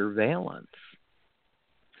in surveillance?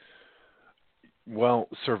 Well,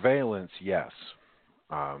 surveillance, yes.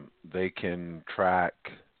 They can track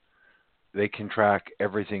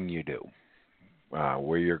everything you do,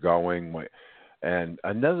 where you're going. And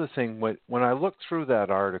another thing, when I looked through that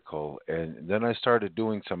article and then I started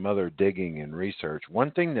doing some other digging and research, one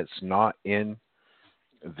thing that's not in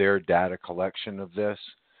their data collection of this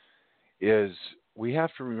is we have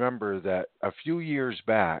to remember that a few years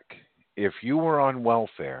back, if you were on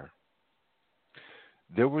welfare,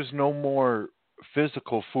 there was no more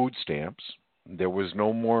physical food stamps. There was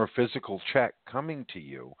no more physical check coming to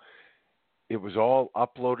you. It was all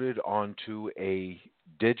uploaded onto a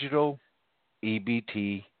digital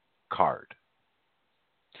EBT card.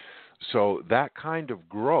 So that kind of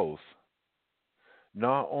growth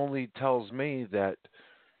not only tells me that,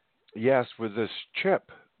 yes, with this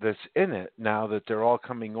chip that's in it, now that they're all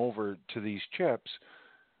coming over to these chips,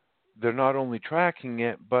 they're not only tracking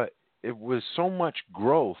it, but it was so much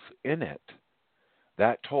growth in it.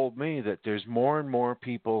 That told me that there's more and more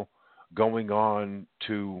people going on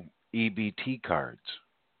to EBT cards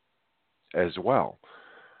as well.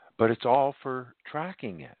 But it's all for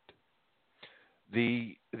tracking it.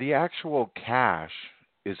 The actual cash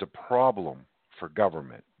is a problem for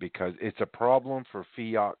government because it's a problem for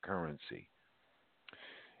fiat currency.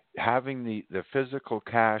 Having the physical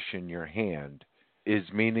cash in your hand is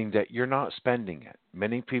meaning that you're not spending it.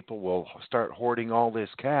 Many people will start hoarding all this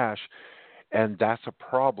cash, and that's a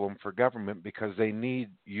problem for government because they need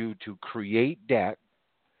you to create debt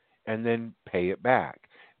and then pay it back,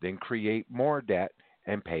 then create more debt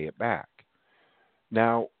and pay it back.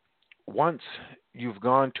 Now, once you've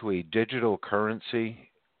gone to a digital currency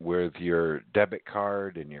with your debit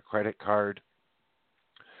card and your credit card,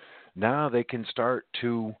 now they can start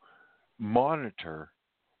to monitor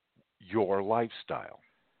your lifestyle.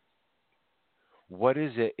 What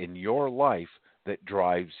is it in your life that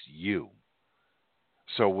drives you?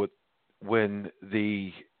 So when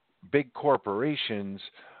the big corporations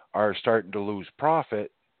are starting to lose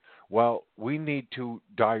profit, well, we need to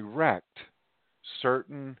direct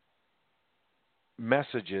certain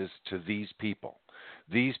messages to these people.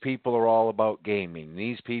 These people are all about gaming.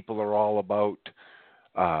 These people are all about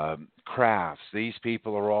crafts. These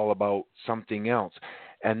people are all about something else.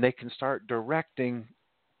 And they can start directing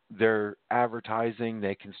their advertising.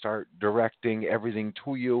 They can start directing everything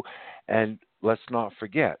to you. And let's not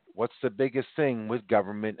forget, what's the biggest thing with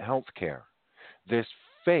government health care? This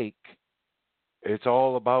fake, it's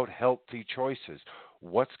all about healthy choices.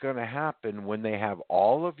 What's going to happen when they have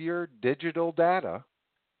all of your digital data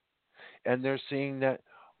and they're seeing that,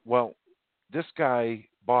 well, this guy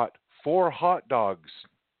bought 4 hot dogs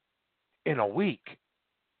in a week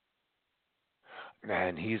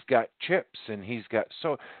and he's got chips and he's got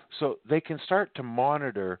so they can start to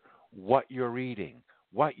monitor what you're eating,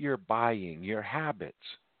 what you're buying, your habits,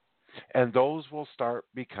 and those will start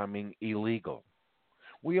becoming illegal.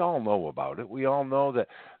 We all know about it. We all know that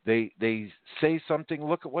they say something.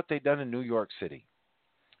 Look at what they've done in New York City.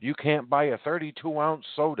 You can't buy a 32-ounce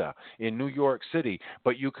soda in New York City,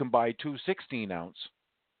 but you can buy 2 16-ounce.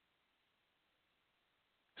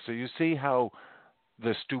 So you see how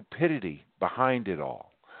the stupidity behind it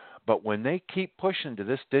all. But when they keep pushing to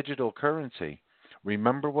this digital currency,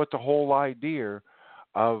 remember what the whole idea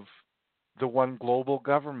of the one global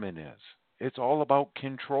government is. It's all about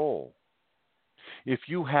control. If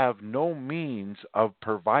you have no means of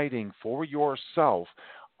providing for yourself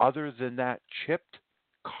other than that chipped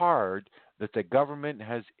card that the government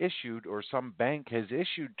has issued or some bank has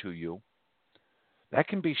issued to you, that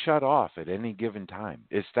can be shut off at any given time.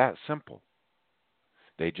 It's that simple.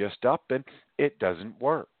 They just up and it doesn't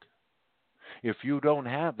work. If you don't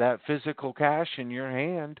have that physical cash in your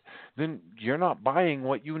hand, then you're not buying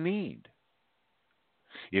what you need.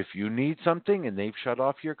 If you need something and they've shut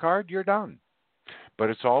off your card, you're done. But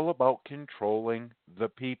it's all about controlling the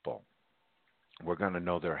people. We're going to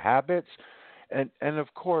know their habits. And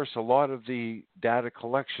of course, a lot of the data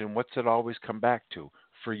collection, what's it always come back to?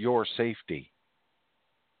 For your safety.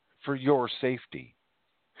 For your safety.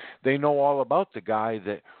 They know all about the guy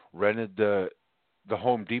that rented the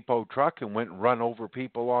Home Depot truck and went and run over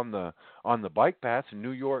people on the bike path in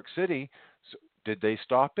New York City. So did they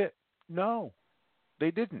stop it? No,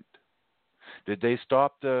 they didn't. Did they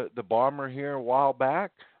stop the bomber here a while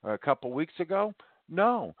back, a couple weeks ago?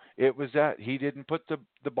 No, it was that he didn't put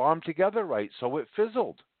the bomb together right, so it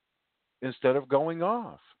fizzled instead of going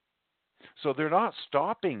off. So they're not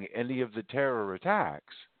stopping any of the terror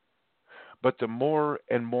attacks, but the more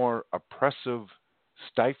and more oppressive,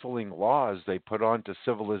 stifling laws they put onto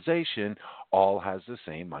civilization all has the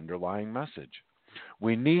same underlying message.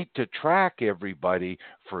 We need to track everybody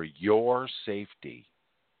for your safety,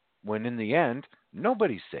 when in the end,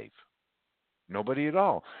 nobody's safe. Nobody at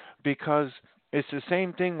all. Because it's the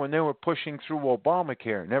same thing when they were pushing through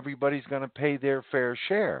Obamacare and everybody's going to pay their fair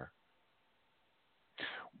share.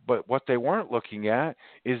 But what they weren't looking at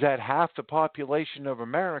is that half the population of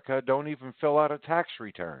America don't even fill out a tax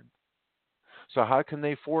return. So how can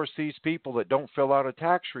they force these people that don't fill out a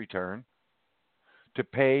tax return to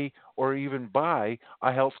pay or even buy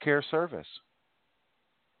a health care service?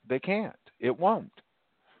 They can't. It won't,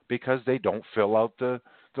 because they don't fill out the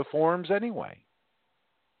forms anyway.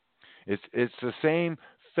 It's the same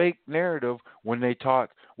fake narrative when they talk,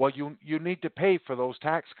 well, you need to pay for those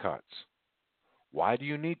tax cuts. Why do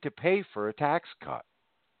you need to pay for a tax cut?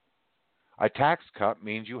 A tax cut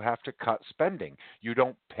means you have to cut spending. You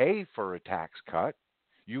don't pay for a tax cut,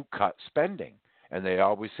 you cut spending. And they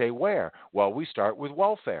always say where? Well, we start with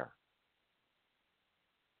welfare.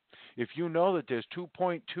 If you know that there's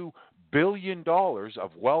 $2.2 billion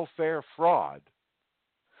of welfare fraud,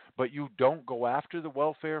 but you don't go after the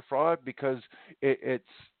welfare fraud because it's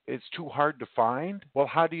too hard to find, well,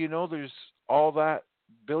 how do you know there's all that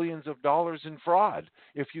billions of dollars in fraud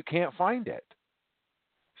if you can't find it?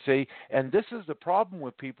 See, and this is the problem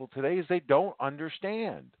with people today, is they don't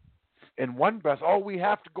understand. In one breath, oh, we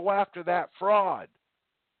have to go after that fraud.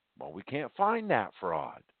 Well, we can't find that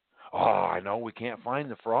fraud. Oh, I know we can't find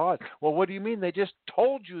the fraud. Well, what do you mean? They just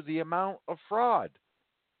told you the amount of fraud,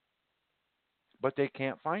 but they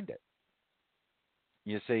can't find it.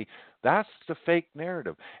 You see, that's the fake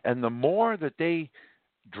narrative. And the more that they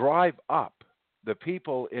drive up the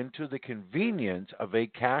people into the convenience of a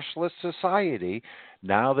cashless society,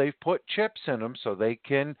 now they've put chips in them so they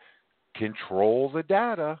can control the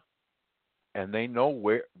data, and they know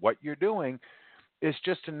what you're doing. It's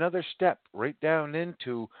just another step right down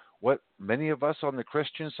into what many of us on the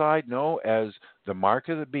Christian side know as the mark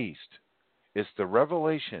of the beast. It's the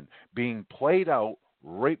revelation being played out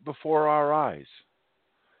right before our eyes.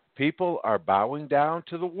 People are bowing down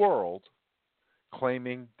to the world,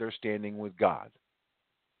 claiming they're standing with God.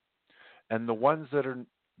 And the ones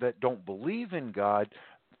that don't believe in God,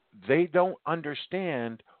 they don't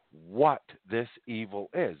understand what this evil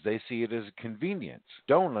is. They see it as a convenience.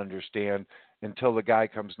 Don't understand until the guy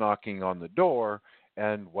comes knocking on the door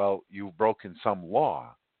and, well, you've broken some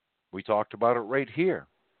law. We talked about it right here.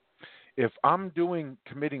 If I'm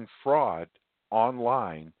committing fraud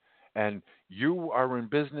online and you are in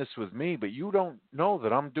business with me, but you don't know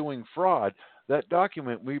that I'm doing fraud, that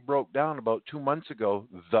document we broke down about 2 months ago,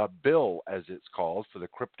 the bill as it's called for the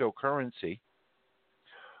cryptocurrency,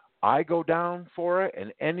 I go down for it,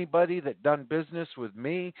 and anybody that done business with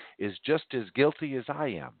me is just as guilty as I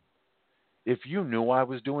am, if you knew I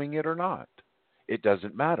was doing it or not. It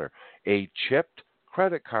doesn't matter. A chipped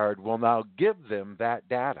credit card will now give them that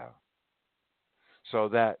data so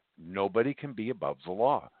that nobody can be above the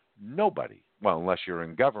law. Nobody. Well, unless you're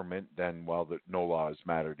in government, then, well, no laws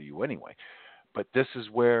matter to you anyway. But this is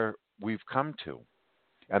where we've come to.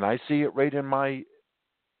 And I see it right in my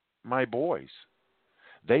boys.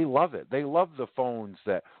 They love it. They love the phones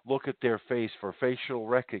that look at their face for facial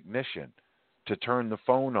recognition to turn the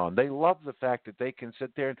phone on. They love the fact that they can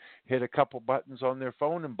sit there and hit a couple buttons on their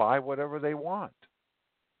phone and buy whatever they want.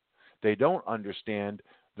 They don't understand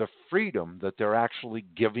the freedom that they're actually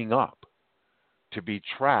giving up to be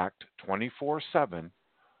tracked 24/7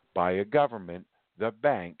 by a government, the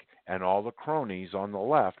bank, and all the cronies on the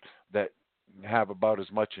left that have about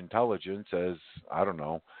as much intelligence as, I don't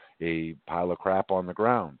know, a pile of crap on the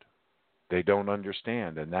ground. They don't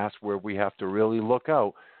understand, and that's where we have to really look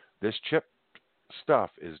out. This chip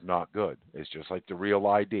stuff is not good. It's just like the real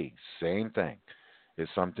ID. Same thing.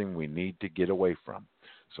 It's something we need to get away from.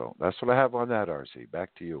 So that's what I have on that, RC.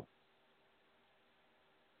 Back to you.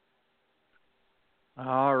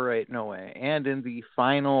 All right, Noe. And in the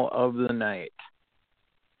final of the night,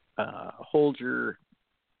 Holger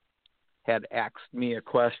had asked me a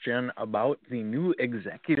question about the new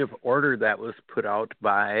executive order that was put out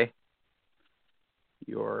by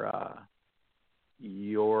your,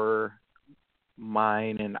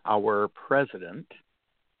 mine, and our president,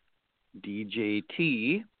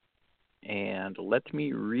 DJT. And let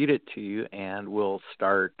me read it to you, and we'll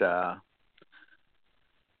start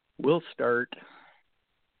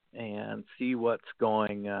and see what's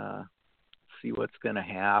going to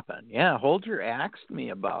happen. Yeah, Holger asked me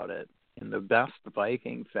about it in the best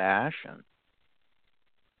Viking fashion.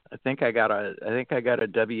 I think I got a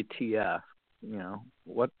WTF. You know,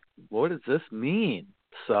 what does this mean?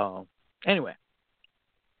 So anyway,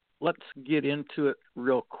 let's get into it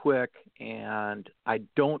real quick, and I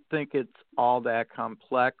don't think it's all that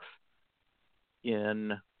complex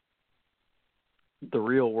in the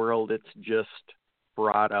real world. It's just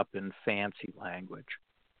brought up in fancy language.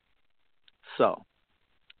 So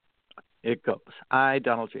it goes. I,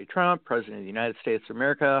 Donald J. Trump, President of the United States of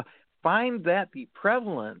America, find that the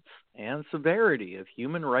prevalence and severity of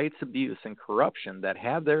human rights abuse and corruption that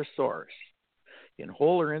have their source, in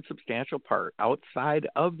whole or in substantial part, outside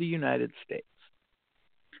of the United States,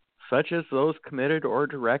 such as those committed or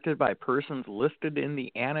directed by persons listed in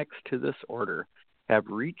the annex to this order, have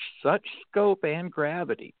reached such scope and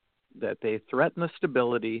gravity that they threaten the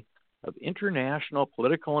stability of international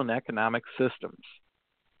political and economic systems.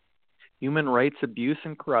 Human rights abuse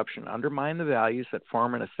and corruption undermine the values that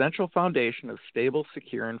form an essential foundation of stable,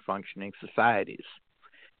 secure, and functioning societies,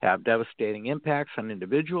 have devastating impacts on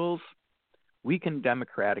individuals, weaken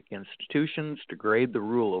democratic institutions, degrade the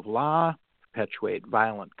rule of law, perpetuate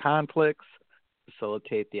violent conflicts,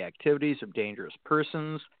 facilitate the activities of dangerous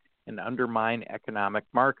persons, and undermine economic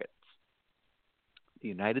markets. The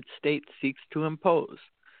United States seeks to impose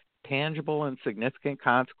tangible and significant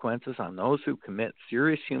consequences on those who commit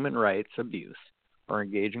serious human rights abuse or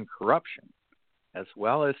engage in corruption, as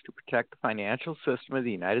well as to protect the financial system of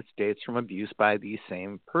the United States from abuse by these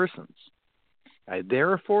same persons. I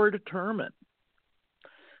therefore determine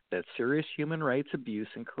that serious human rights abuse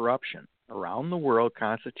and corruption around the world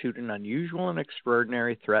constitute an unusual and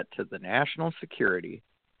extraordinary threat to the national security,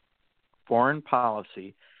 foreign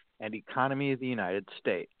policy, and economy of the United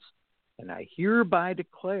States. And I hereby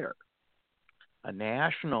declare a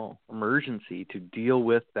national emergency to deal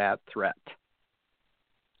with that threat.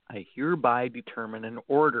 I hereby determine an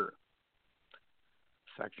order.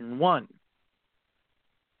 Section 1.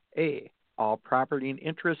 A. All property and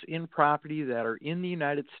interests in property that are in the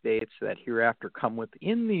United States that hereafter come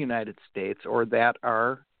within the United States or that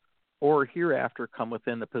are or hereafter come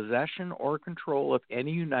within the possession or control of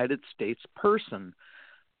any United States person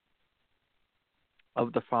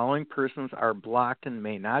of the following persons are blocked and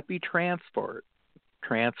may not be transferred,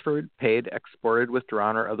 paid, exported,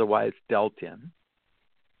 withdrawn, or otherwise dealt in.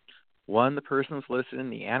 1. The persons listed in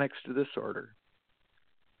the annex to this order.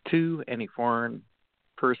 2. Any foreign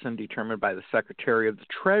person determined by the Secretary of the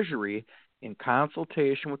Treasury in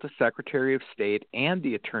consultation with the Secretary of State and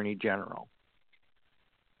the Attorney General.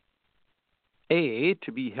 A.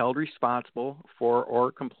 To be held responsible for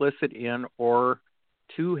or complicit in or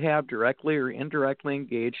to have directly or indirectly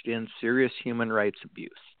engaged in serious human rights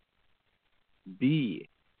abuse. B.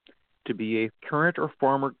 To be a current or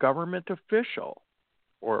former government official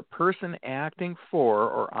or a person acting for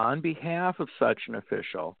or on behalf of such an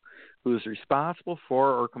official who is responsible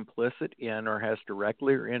for or complicit in or has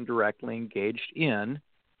directly or indirectly engaged in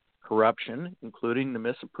corruption, including the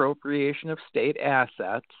misappropriation of state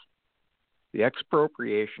assets, the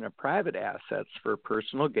expropriation of private assets for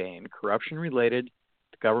personal gain, corruption related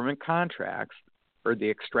to government contracts, or the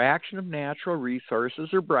extraction of natural resources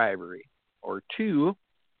or bribery. Or 2,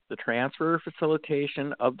 the transfer or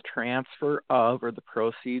facilitation of the transfer of or the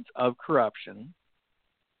proceeds of corruption.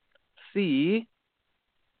 C,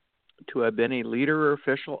 to have been a leader or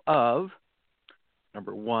official of,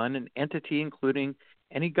 number 1, an entity including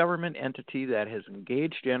any government entity that has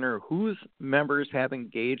engaged in or whose members have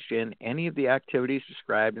engaged in any of the activities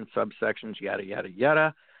described in subsections yada, yada,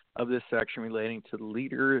 yada of this section relating to the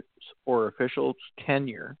leader's or official's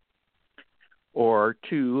tenure. or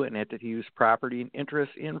 2, an entity whose property and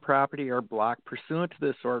interest in property are blocked pursuant to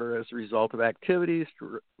this order as a result of activities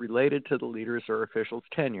related to the leader's or official's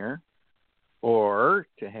tenure, or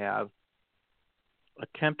to have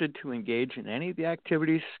attempted to engage in any of the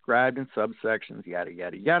activities described in subsections yada,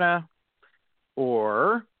 yada, yada,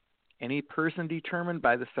 or any person determined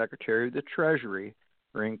by the Secretary of the Treasury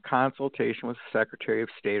or in consultation with the Secretary of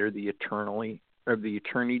State or the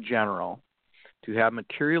Attorney General to have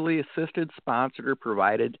materially assisted, sponsored, or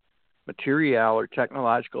provided material or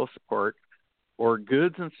technological support or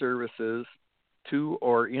goods and services to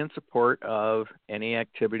or in support of any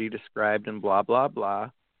activity described in blah, blah, blah.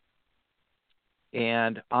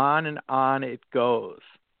 And on it goes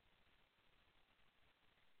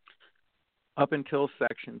up until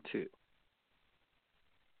Section 2,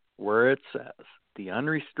 where it says, the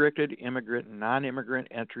unrestricted immigrant and non-immigrant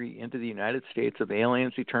entry into the United States of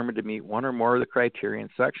aliens determined to meet one or more of the criteria in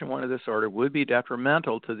Section 1 of this order would be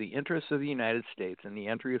detrimental to the interests of the United States, and the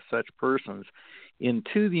entry of such persons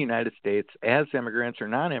into the United States as immigrants or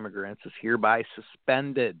non-immigrants is hereby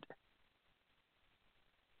suspended.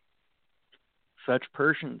 Such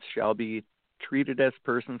persons shall be treated as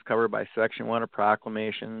persons covered by Section 1 of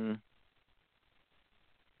Proclamation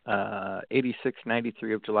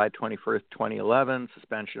 8693 of July 21st, 2011,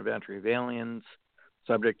 suspension of entry of aliens,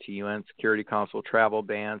 subject to UN Security Council travel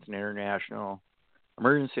bans and International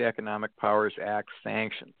Emergency Economic Powers Act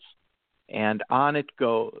sanctions. And on it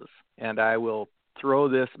goes. And I will throw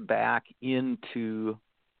this back into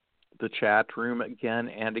the chat room again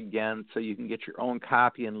and again so you can get your own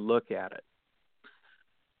copy and look at it.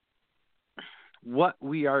 What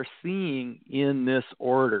we are seeing in this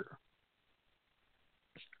order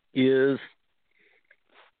is,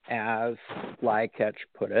 as Lycatch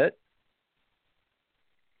put it,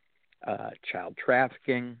 child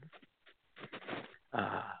trafficking,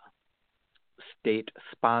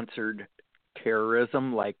 state-sponsored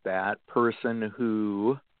terrorism, like that person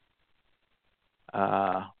who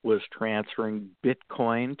was transferring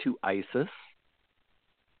Bitcoin to ISIS.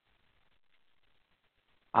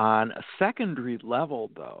 On a secondary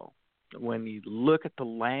level, though, when you look at the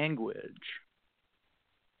language,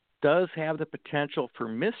 does have the potential for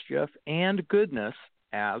mischief and goodness,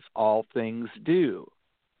 as all things do.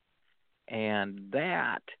 And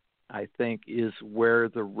that, I think, is where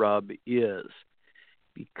the rub is.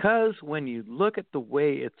 Because when you look at the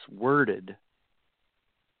way it's worded,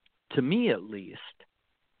 to me at least,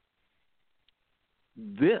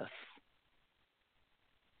 this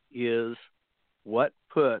is what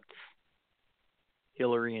puts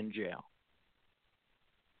Hillary in jail.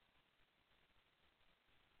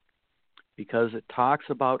 Because it talks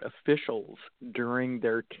about officials during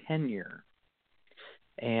their tenure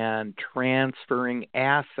and transferring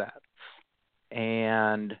assets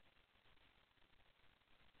and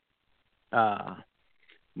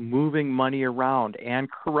moving money around and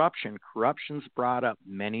corruption. Corruption's brought up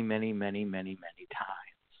many, many, many, many, many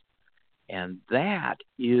times. And that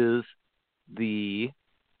is the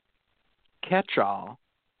catch-all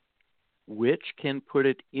which can put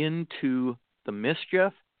it into the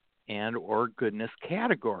mischief and or goodness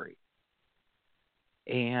category.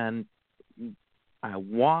 And I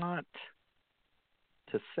want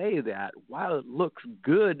to say that while it looks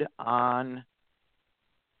good on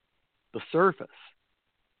the surface,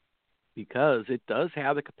 because it does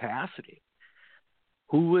have the capacity,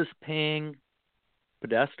 who was paying?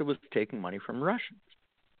 Podesta was taking money from Russians.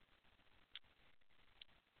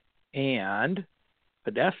 And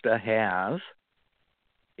Podesta has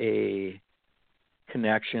a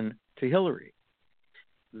connection to Hillary.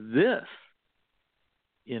 This,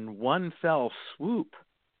 in one fell swoop,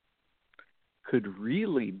 could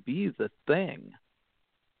really be the thing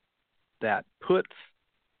that puts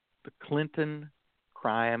the Clinton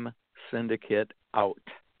crime syndicate out.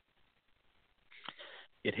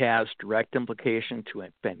 It has direct implication to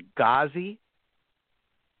Benghazi.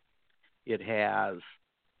 It has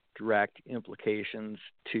direct implications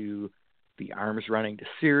to the arms running to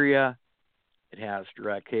Syria. It has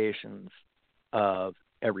direct implications of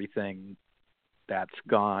everything that's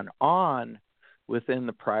gone on within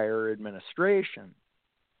the prior administration.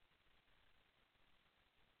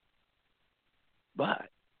 But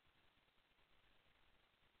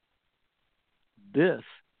this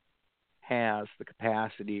has the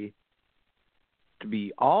capacity to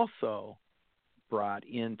be also brought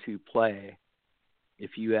into play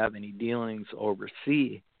if you have any dealings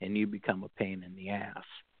overseas and you become a pain in the ass,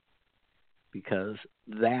 because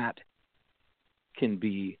that can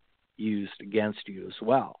be used against you as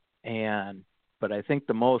well. But I think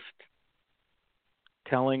the most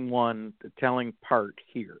telling part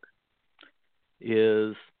here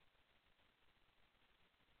is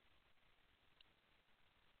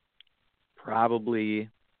probably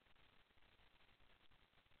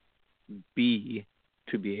B,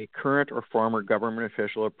 to be a current or former government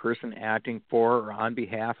official, a person acting for or on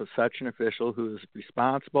behalf of such an official who is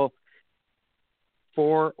responsible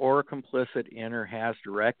for or complicit in or has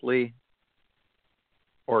directly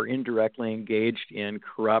or indirectly engaged in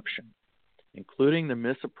corruption, including the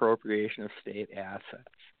misappropriation of state assets,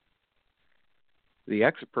 the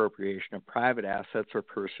expropriation of private assets or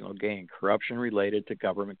personal gain, corruption related to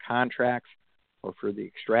government contracts, or for the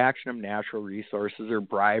extraction of natural resources or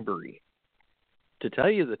bribery. To tell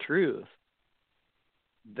you the truth,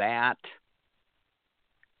 that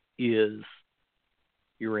is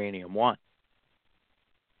uranium-1.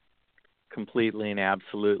 Completely and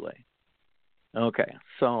absolutely. Okay,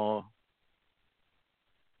 so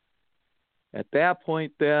at that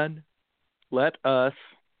point then, let us,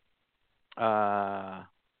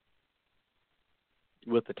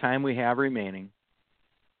 with the time we have remaining,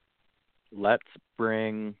 let's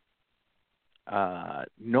bring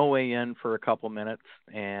Noe in for a couple minutes,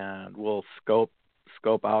 and we'll scope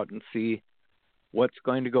out and see what's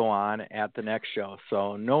going to go on at the next show.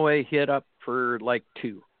 So Noe, hit up for like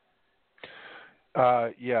 2.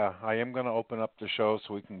 Yeah, I am going to open up the show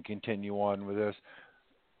so we can continue on with this.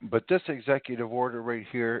 But this executive order right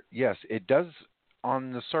here, yes, it does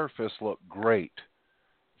on the surface look great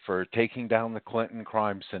for taking down the Clinton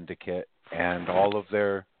crime syndicate and all of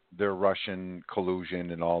their Russian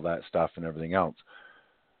collusion and all that stuff and everything else.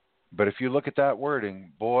 But if you look at that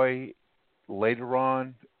wording, boy, later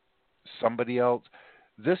on, somebody else,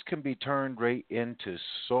 this can be turned right into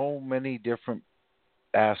so many different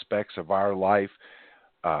aspects of our life.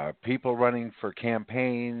 People running for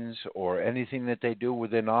campaigns or anything that they do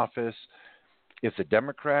within office. If the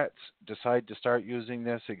Democrats decide to start using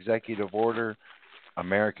this executive order,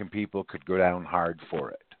 American people could go down hard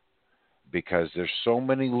for it, because there's so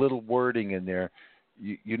many little wording in there.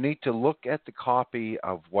 You need to look at the copy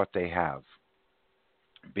of what they have,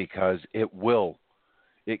 because it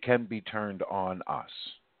can be turned on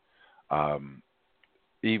us.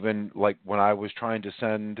 Even like when I was trying to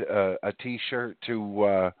send a T-shirt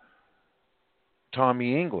to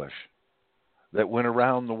Tommy English that went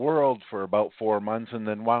around the world for about 4 months and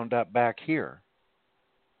then wound up back here.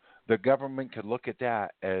 The government could look at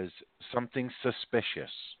that as something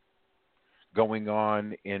suspicious going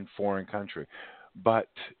on in foreign country, but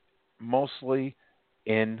mostly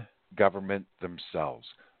in government themselves.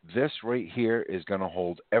 This right here is going to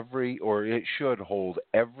hold it should hold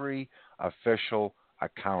every official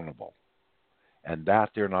accountable, and that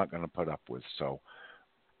they're not going to put up with. So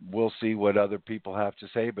we'll see what other people have to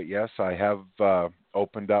say, but yes, I have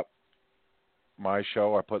opened up my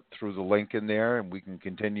show. I put through the link in there, and we can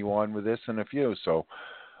continue on with this in a few. So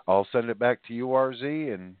I'll send it back to you,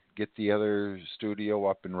 RZ, and get the other studio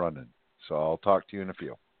up and running. So I'll talk to you in a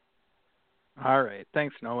few. All right.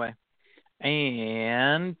 Thanks, Noe.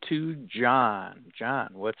 And to John. John,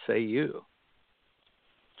 what say you?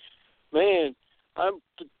 Man, I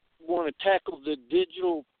want to tackle the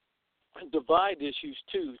digital divide issues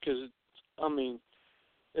too, because, I mean,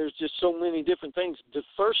 there's just so many different things. The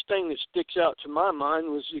first thing that sticks out to my mind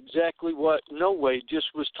was exactly what Noe just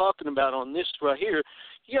was talking about on this right here.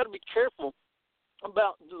 You got to be careful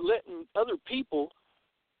about letting other people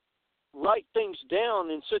write things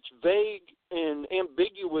down in such vague and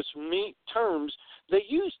ambiguous terms. They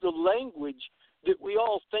use the language that we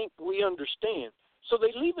all think we understand. So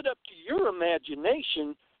they leave it up to your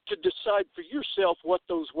imagination to decide for yourself what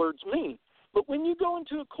those words mean. But when you go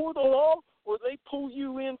into a court of law, or they pull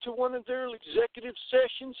you into one of their executive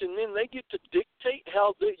sessions, and then they get to dictate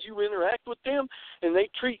how you interact with them, and they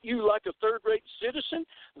treat you like a third-rate citizen,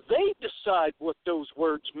 they decide what those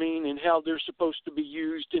words mean and how they're supposed to be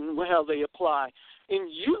used and how they apply. And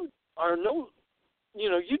you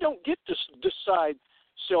don't get to decide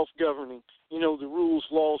self-governing, the rules,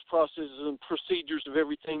 laws, processes, and procedures of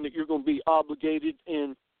everything that you're going to be obligated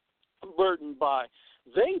and burdened by.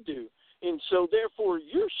 They do. And so, therefore,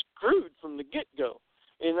 you're screwed from the get-go.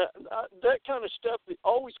 And that kind of stuff, it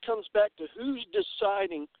always comes back to who's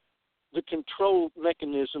deciding the control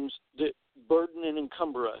mechanisms that burden and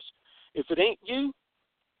encumber us. If it ain't you,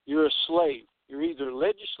 you're a slave. You're either a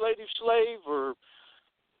legislative slave or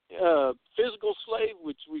physical slave,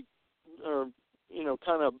 which we are,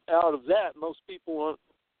 kind of out of that. Most people aren't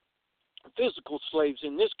physical slaves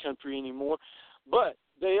in this country anymore, but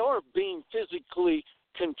they are being physically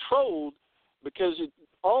controlled, because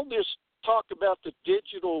all this talk about the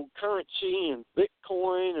digital currency and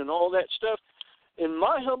Bitcoin and all that stuff, in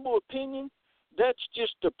my humble opinion, that's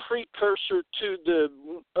just a precursor to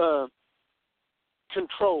the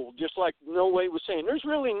control, just like No Way was saying. There's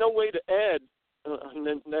really no way to add, and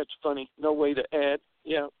then that's funny, no way to add.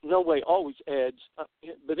 Yeah, No Way always adds.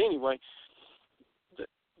 But anyway,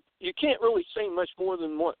 you can't really say much more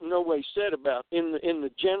than what No Way said about in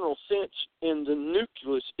the general sense, in the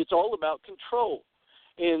nucleus. It's all about control.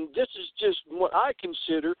 And this is just what I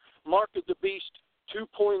consider Mark of the Beast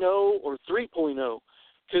 2.0 or 3.0.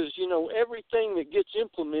 Because, you know, everything that gets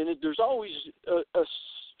implemented, there's always a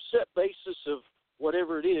set basis of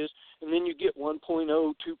whatever it is, and then you get 1.0,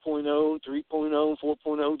 2.0, 3.0,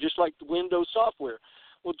 4.0, just like the Windows software.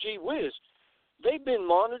 Well, gee whiz, they've been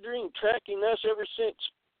monitoring, tracking us ever since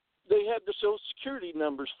they had the Social Security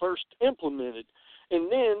numbers first implemented. And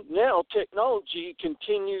then now technology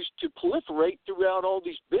continues to proliferate throughout all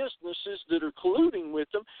these businesses that are colluding with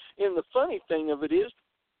them. And the funny thing of it is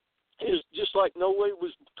just like No Way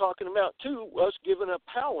was talking about too, us giving up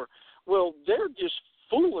power. Well, they're just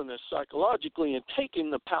fooling us psychologically and taking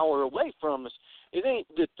the power away from us. It ain't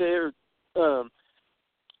that they're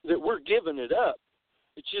that we're giving it up.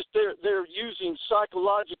 It's just they're using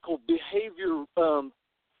psychological behavior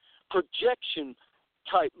projection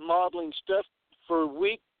type modeling stuff for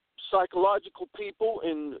weak psychological people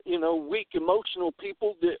and, you know, weak emotional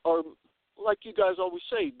people that are, like you guys always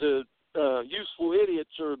say, the useful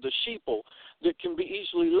idiots or the sheeple that can be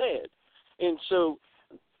easily led. And so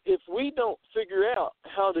if we don't figure out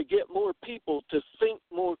how to get more people to think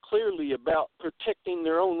more clearly about protecting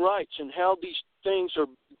their own rights and how these things are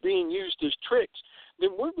being used as tricks, then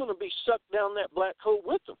we're going to be sucked down that black hole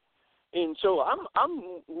with them. And so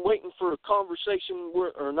I'm waiting for a conversation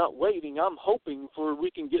where, or not waiting, I'm hoping for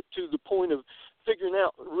we can get to the point of figuring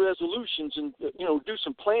out resolutions and, you know, do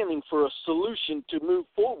some planning for a solution to move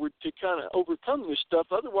forward to kind of overcome this stuff.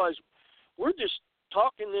 Otherwise, we're just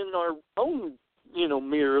talking in our own, you know,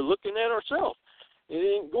 mirror, looking at ourselves. It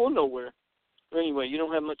ain't going nowhere. Anyway, you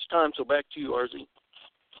don't have much time, so back to you, RZ.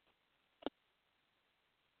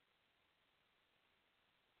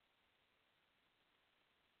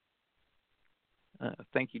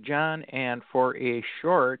 Thank you, John. And for a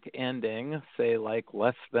short ending, say like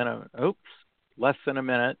less than a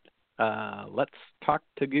minute, let's talk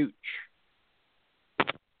to Gooch.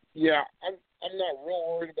 Yeah, I'm not real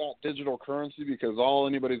worried about digital currency because all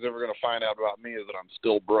anybody's ever going to find out about me is that I'm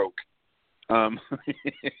still broke.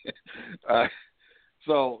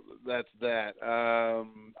 So that's that.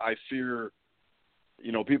 I fear,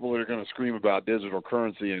 you know, people that are going to scream about digital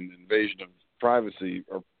currency and invasion of privacy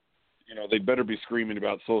are, you know, they better be screaming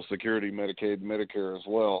about Social Security, Medicaid, Medicare as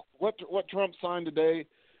well. What Trump signed today,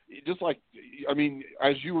 just like, I mean,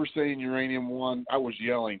 as you were saying, Uranium One, I was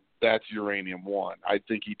yelling, that's Uranium One. I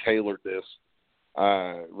think he tailored this,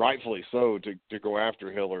 rightfully so, to go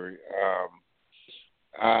after Hillary.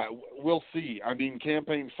 We'll see. I mean,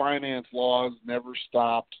 campaign finance laws never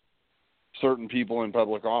stopped certain people in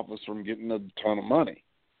public office from getting a ton of money.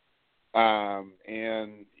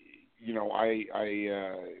 And, you know,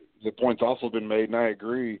 the point's also been made, and I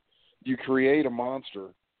agree, you create a monster.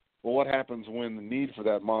 Well, what happens when the need for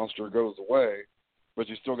that monster goes away, but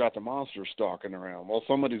you still got the monster stalking around? Well,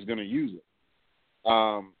 somebody's going to use it.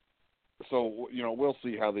 So, you know, we'll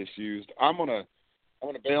see how this is used. I'm gonna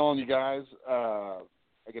bail on you guys. I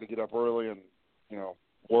got to get up early and, you know,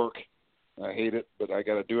 work. I hate it, but I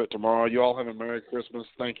got to do it tomorrow. You all have a Merry Christmas.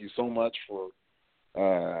 Thank you so much for,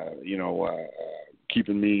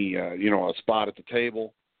 keeping me, a spot at the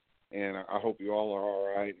table. And I hope you all are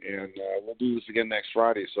all right. And we'll do this again next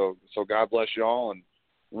Friday. So God bless you all. And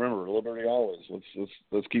remember, liberty always.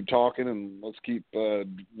 Let's keep talking and let's keep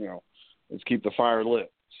let's keep the fire lit.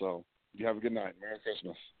 So you have a good night. Merry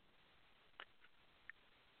Christmas.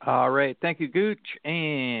 All right. Thank you, Gooch.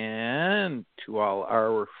 And to all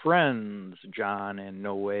our friends, John and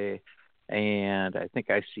No Way. And I think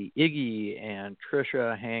I see Iggy and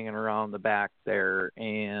Trisha hanging around the back there.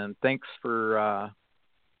 And thanks for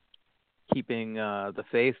keeping the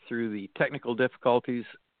faith through the technical difficulties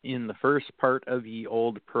in the first part of the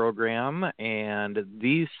old program. And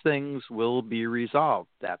these things will be resolved.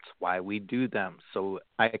 That's why we do them. So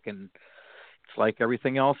it's like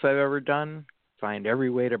everything else I've ever done, find every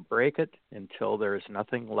way to break it until there's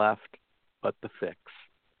nothing left but the fix.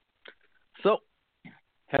 So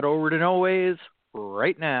head over to No Ways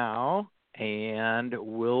right now, and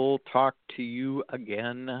we'll talk to you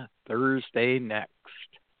again Thursday next.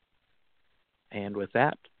 And with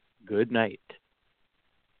that, good night.